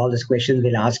that's all these questions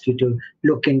we'll ask you to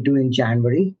look into in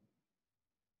January.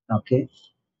 Okay.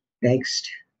 Next.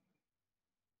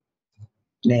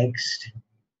 Next.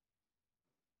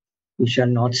 You shall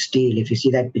not steal. If you see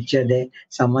that picture there,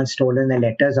 someone's stolen the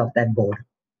letters of that board.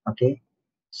 Okay.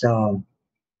 So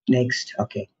next.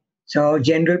 Okay. So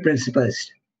general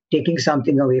principles. Taking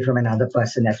something away from another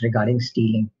person as regarding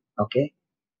stealing. Okay.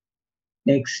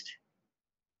 Next.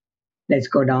 Let's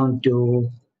go down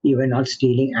to even not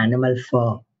stealing animal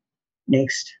fur.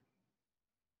 Next.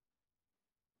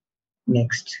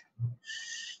 Next.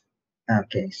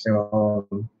 Okay. So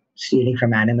stealing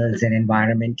from animals and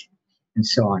environment and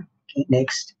so on. Okay.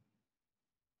 Next.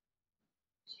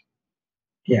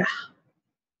 Yeah.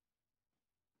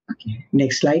 Okay.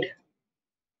 Next slide.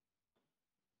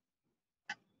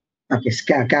 Okay,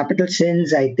 capital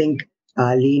sins, I think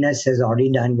Linus has already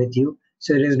done with you.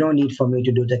 So there is no need for me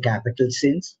to do the capital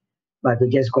sins, but we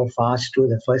just go fast through.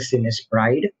 The first sin is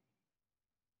pride.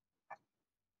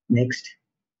 Next,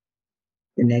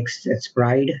 the next is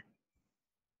pride.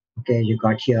 Okay, you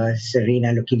got here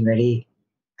Serena looking very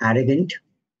arrogant.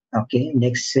 Okay,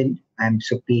 next sin, I'm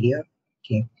superior.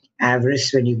 Okay,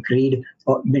 avarice, when you greed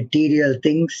for material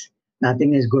things,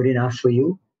 nothing is good enough for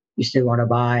you. You still want to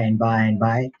buy and buy and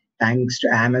buy. Thanks to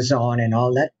Amazon and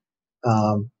all that,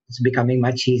 it's becoming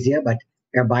much easier, but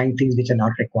you're buying things which are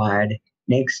not required.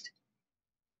 Next.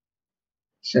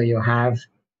 So you have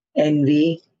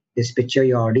envy. This picture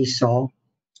you already saw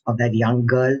of that young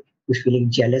girl who's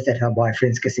feeling jealous that her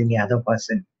boyfriend's kissing the other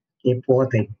person. Okay, poor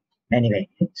thing. Anyway,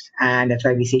 and that's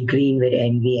why we see green with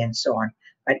envy and so on.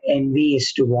 But envy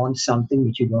is to want something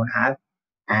which you don't have,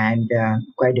 and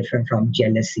quite different from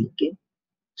jealousy. Okay,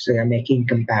 so you're making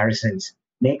comparisons.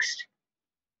 Next,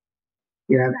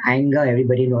 you have anger.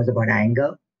 Everybody knows about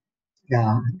anger.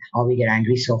 Uh, how we get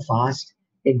angry so fast.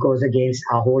 It goes against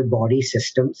our whole body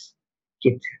systems.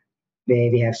 Okay,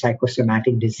 where we have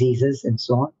psychosomatic diseases and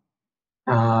so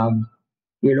on.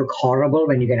 You look horrible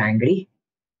when you get angry.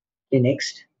 Okay,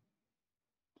 next,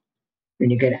 when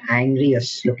you get angry, you're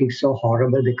looking so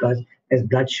horrible because there's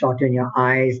bloodshot in your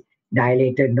eyes,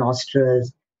 dilated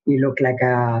nostrils. You look like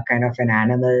a kind of an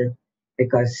animal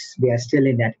because we are still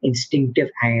in that instinctive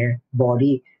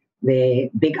body where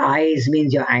big eyes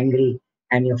means you're angry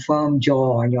and your firm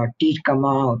jaw and your teeth come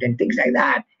out and things like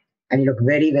that. And you look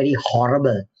very, very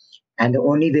horrible. And the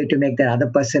only way to make that other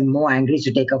person more angry is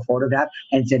to take a photograph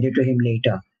and send it to him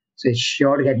later. So it's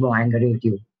sure to get more angry with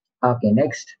you. Okay,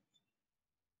 next.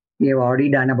 We have already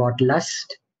done about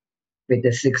lust with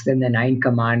the sixth and the ninth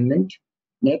commandment.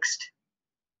 Next.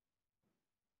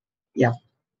 Yeah.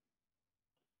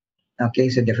 Okay,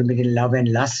 so difference between love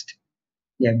and lust.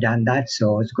 We have done that.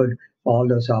 So it's good for all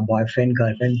those who are boyfriend,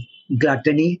 girlfriend.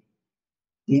 Gluttony.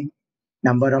 Yeah.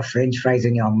 Number of French fries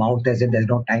in your mouth as if there's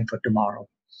no time for tomorrow.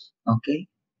 Okay.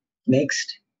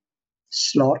 Next.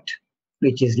 Sloth,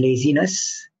 which is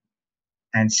laziness,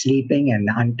 and sleeping and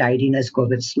untidiness go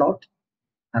with sloth.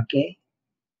 Okay.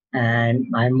 And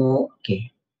I'm more.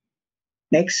 Okay.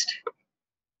 Next.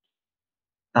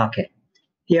 Okay.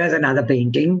 Here's another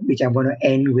painting, which I'm going to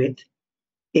end with.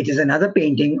 It is another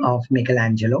painting of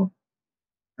Michelangelo.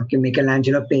 Okay,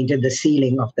 Michelangelo painted the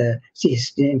ceiling of the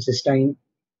Sistine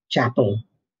Chapel.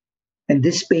 And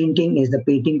this painting is the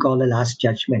painting called The Last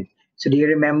Judgment. So do you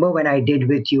remember when I did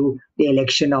with you the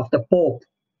election of the Pope?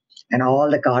 And all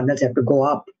the cardinals have to go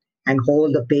up and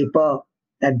hold the paper,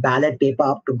 that ballot paper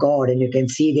up to God. And you can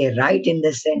see there right in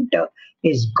the center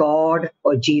is God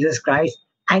or Jesus Christ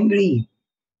angry.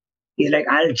 He's like,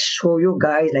 I'll show you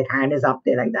guys, like hand is up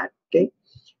there like that. Okay.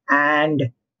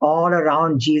 And all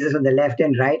around Jesus on the left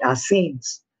and right are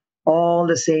saints. All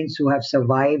the saints who have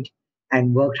survived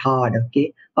and worked hard.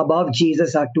 Okay. Above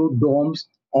Jesus are two domes,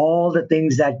 all the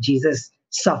things that Jesus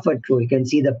suffered through. You can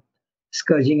see the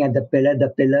scourging at the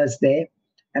pillars there,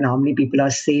 and how many people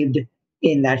are saved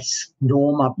in that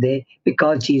dome up there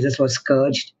because Jesus was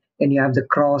scourged. And you have the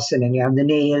cross, and then you have the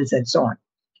nails, and so on.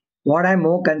 What I'm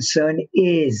more concerned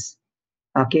is,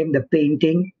 okay, the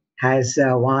painting has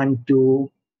 1,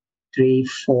 2, 3,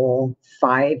 4,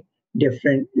 5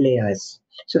 different layers.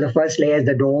 So the first layer is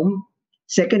the dome.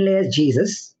 Second layer is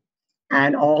Jesus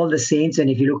and all the saints. And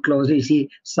if you look closely, you see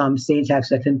some saints have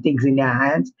certain things in their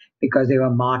hands because they were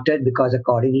martyred, because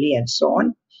accordingly, and so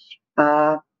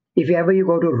on. If ever you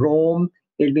go to Rome,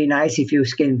 it'll be nice if you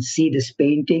can see this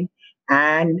painting.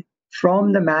 And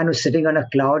from the man who's sitting on a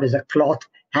cloud is a cloth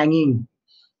hanging.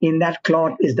 In that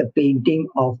cloth is the painting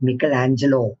of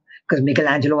Michelangelo, because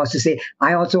Michelangelo wants to say,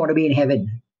 I also want to be in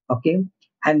heaven. Okay.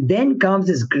 And then comes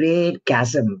this great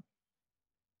chasm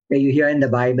where you hear in the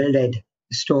Bible that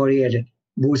story at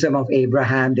bosom of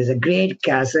Abraham, there's a great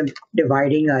chasm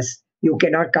dividing us. You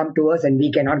cannot come to us and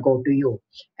we cannot go to you.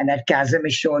 And that chasm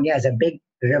is shown here as a big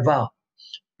river.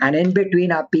 And in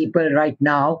between are people right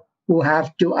now who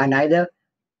have to, and either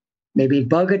maybe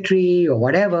purgatory or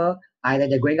whatever, either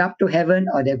they're going up to heaven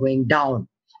or they're going down.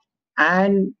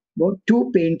 And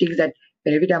two paintings that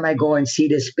every time I go and see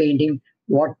this painting,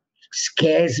 what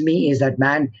scares me is that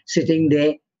man sitting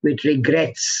there with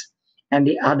regrets, and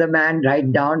the other man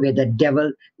right down where the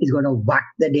devil is going to whack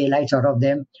the daylights out of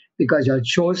them because you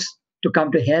chose to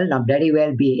come to hell. Now, very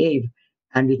well behave.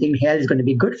 And we think hell is going to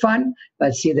be good fun,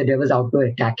 but see the devil's out to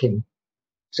attack him.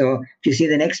 So if you see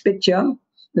the next picture,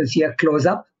 you'll see a close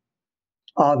up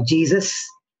of Jesus.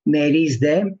 Mary's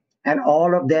there, and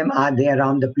all of them are there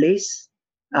around the place.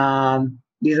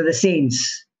 These are the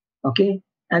saints. Okay.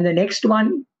 And the next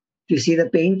one, if you see the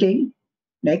painting,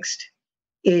 next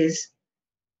is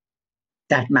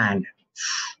that man.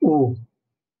 Oh,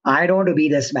 I don't want to be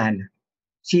this man.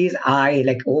 Sees I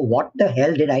like, oh, what the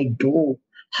hell did I do?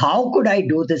 How could I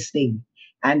do this thing?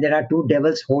 And there are two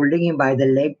devils holding him by the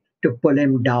leg to pull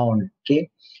him down. Okay.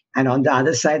 And on the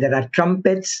other side, there are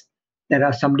trumpets. There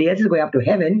are somebody else is going up to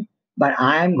heaven, but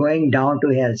I am going down to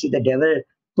hell. See the devil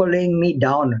pulling me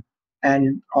down.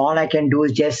 And all I can do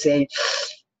is just say,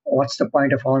 what's the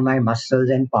point of all my muscles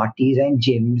and parties and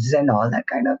gyms and all that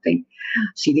kind of thing?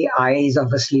 See the eyes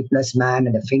of a sleepless man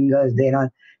and the fingers there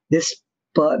on this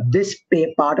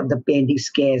part of the painting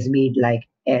scares me like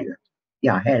hell.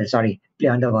 Yeah, hell, sorry, play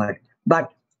on the word.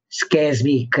 But scares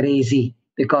me crazy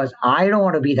because I don't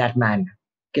want to be that man.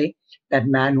 Okay, that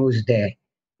man who's there.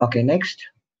 Okay, next.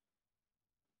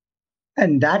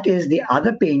 And that is the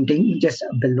other painting. Just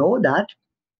below that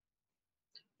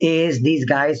is these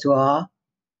guys who are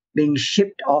being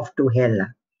shipped off to hell.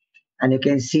 And you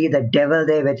can see the devil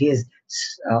there with his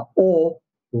oar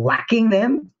whacking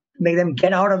them, make them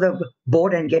get out of the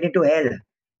boat and get into hell.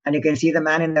 And you can see the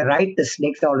man in the right, the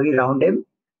snakes are already around him.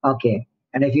 Okay.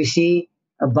 And if you see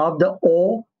above the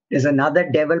oar, there's another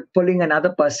devil pulling another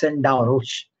person down.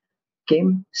 Whoosh. Okay.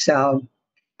 So,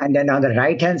 and then on the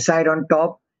right hand side on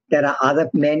top, there are other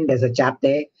men. There's a chap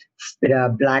there with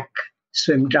a black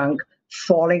swim trunk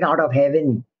falling out of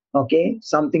heaven. Okay.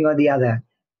 Something or the other.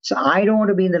 So I don't want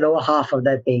to be in the lower half of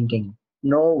that painting.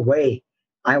 No way.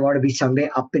 I want to be somewhere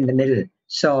up in the middle.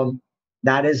 So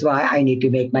that is why I need to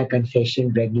make my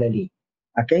confession regularly.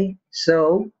 Okay.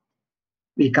 So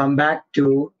we come back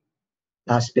to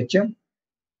last picture.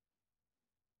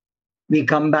 We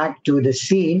come back to the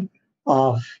scene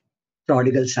of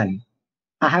prodigal son.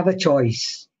 I have a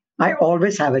choice. I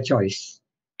always have a choice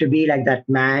to be like that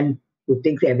man who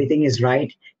thinks everything is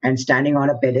right and standing on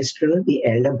a pedestal, the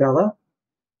elder brother.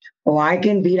 Or I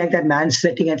can be like that man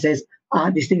sitting and says,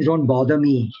 these things don't bother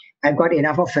me. I've got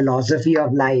enough of philosophy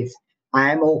of life.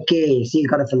 I'm okay. See, he's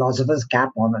got a philosopher's cap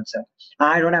on himself.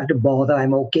 I don't have to bother.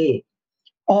 I'm okay.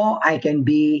 Or I can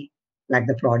be like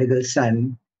the prodigal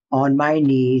son on my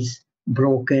knees,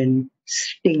 broken,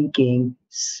 stinking,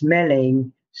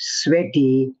 smelling,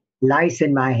 sweaty, lice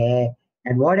in my hair,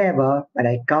 and whatever. But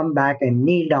I come back and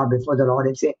kneel down before the Lord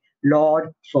and say,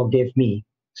 Lord, forgive me.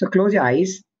 So close your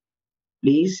eyes,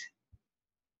 please.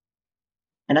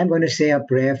 And I'm going to say a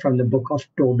prayer from the book of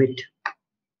Tobit.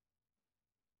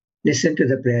 Listen to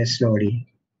the prayer slowly.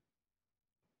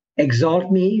 Exalt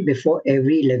me before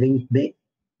every living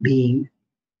being,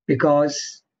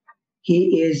 because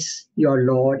he is your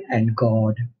Lord and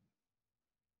God,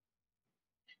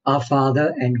 our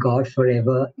Father and God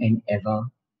forever and ever.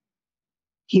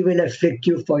 He will afflict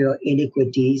you for your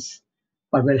iniquities,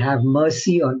 but will have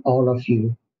mercy on all of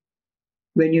you.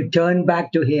 When you turn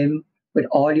back to him with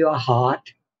all your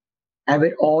heart and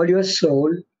with all your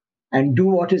soul and do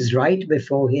what is right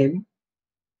before him,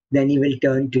 then he will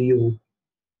turn to you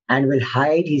and will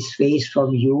hide his face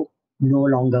from you no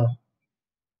longer.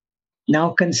 Now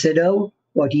consider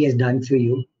what he has done for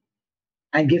you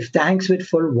and give thanks with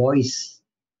full voice.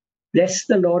 Bless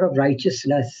the Lord of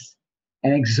righteousness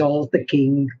and exalt the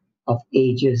King of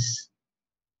ages.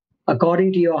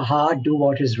 According to your heart, do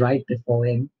what is right before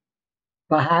him.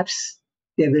 Perhaps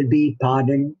there will be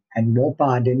pardon and more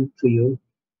pardon for you.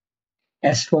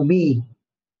 As for me,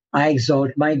 I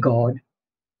exalt my God.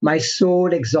 My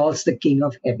soul exalts the King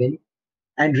of heaven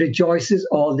and rejoices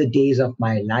all the days of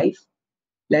my life.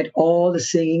 Let all the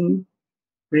sing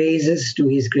praises to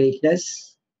his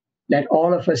greatness. Let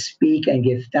all of us speak and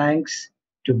give thanks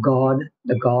to God,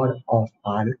 the God of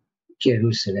our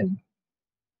Jerusalem.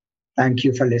 Thank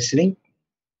you for listening.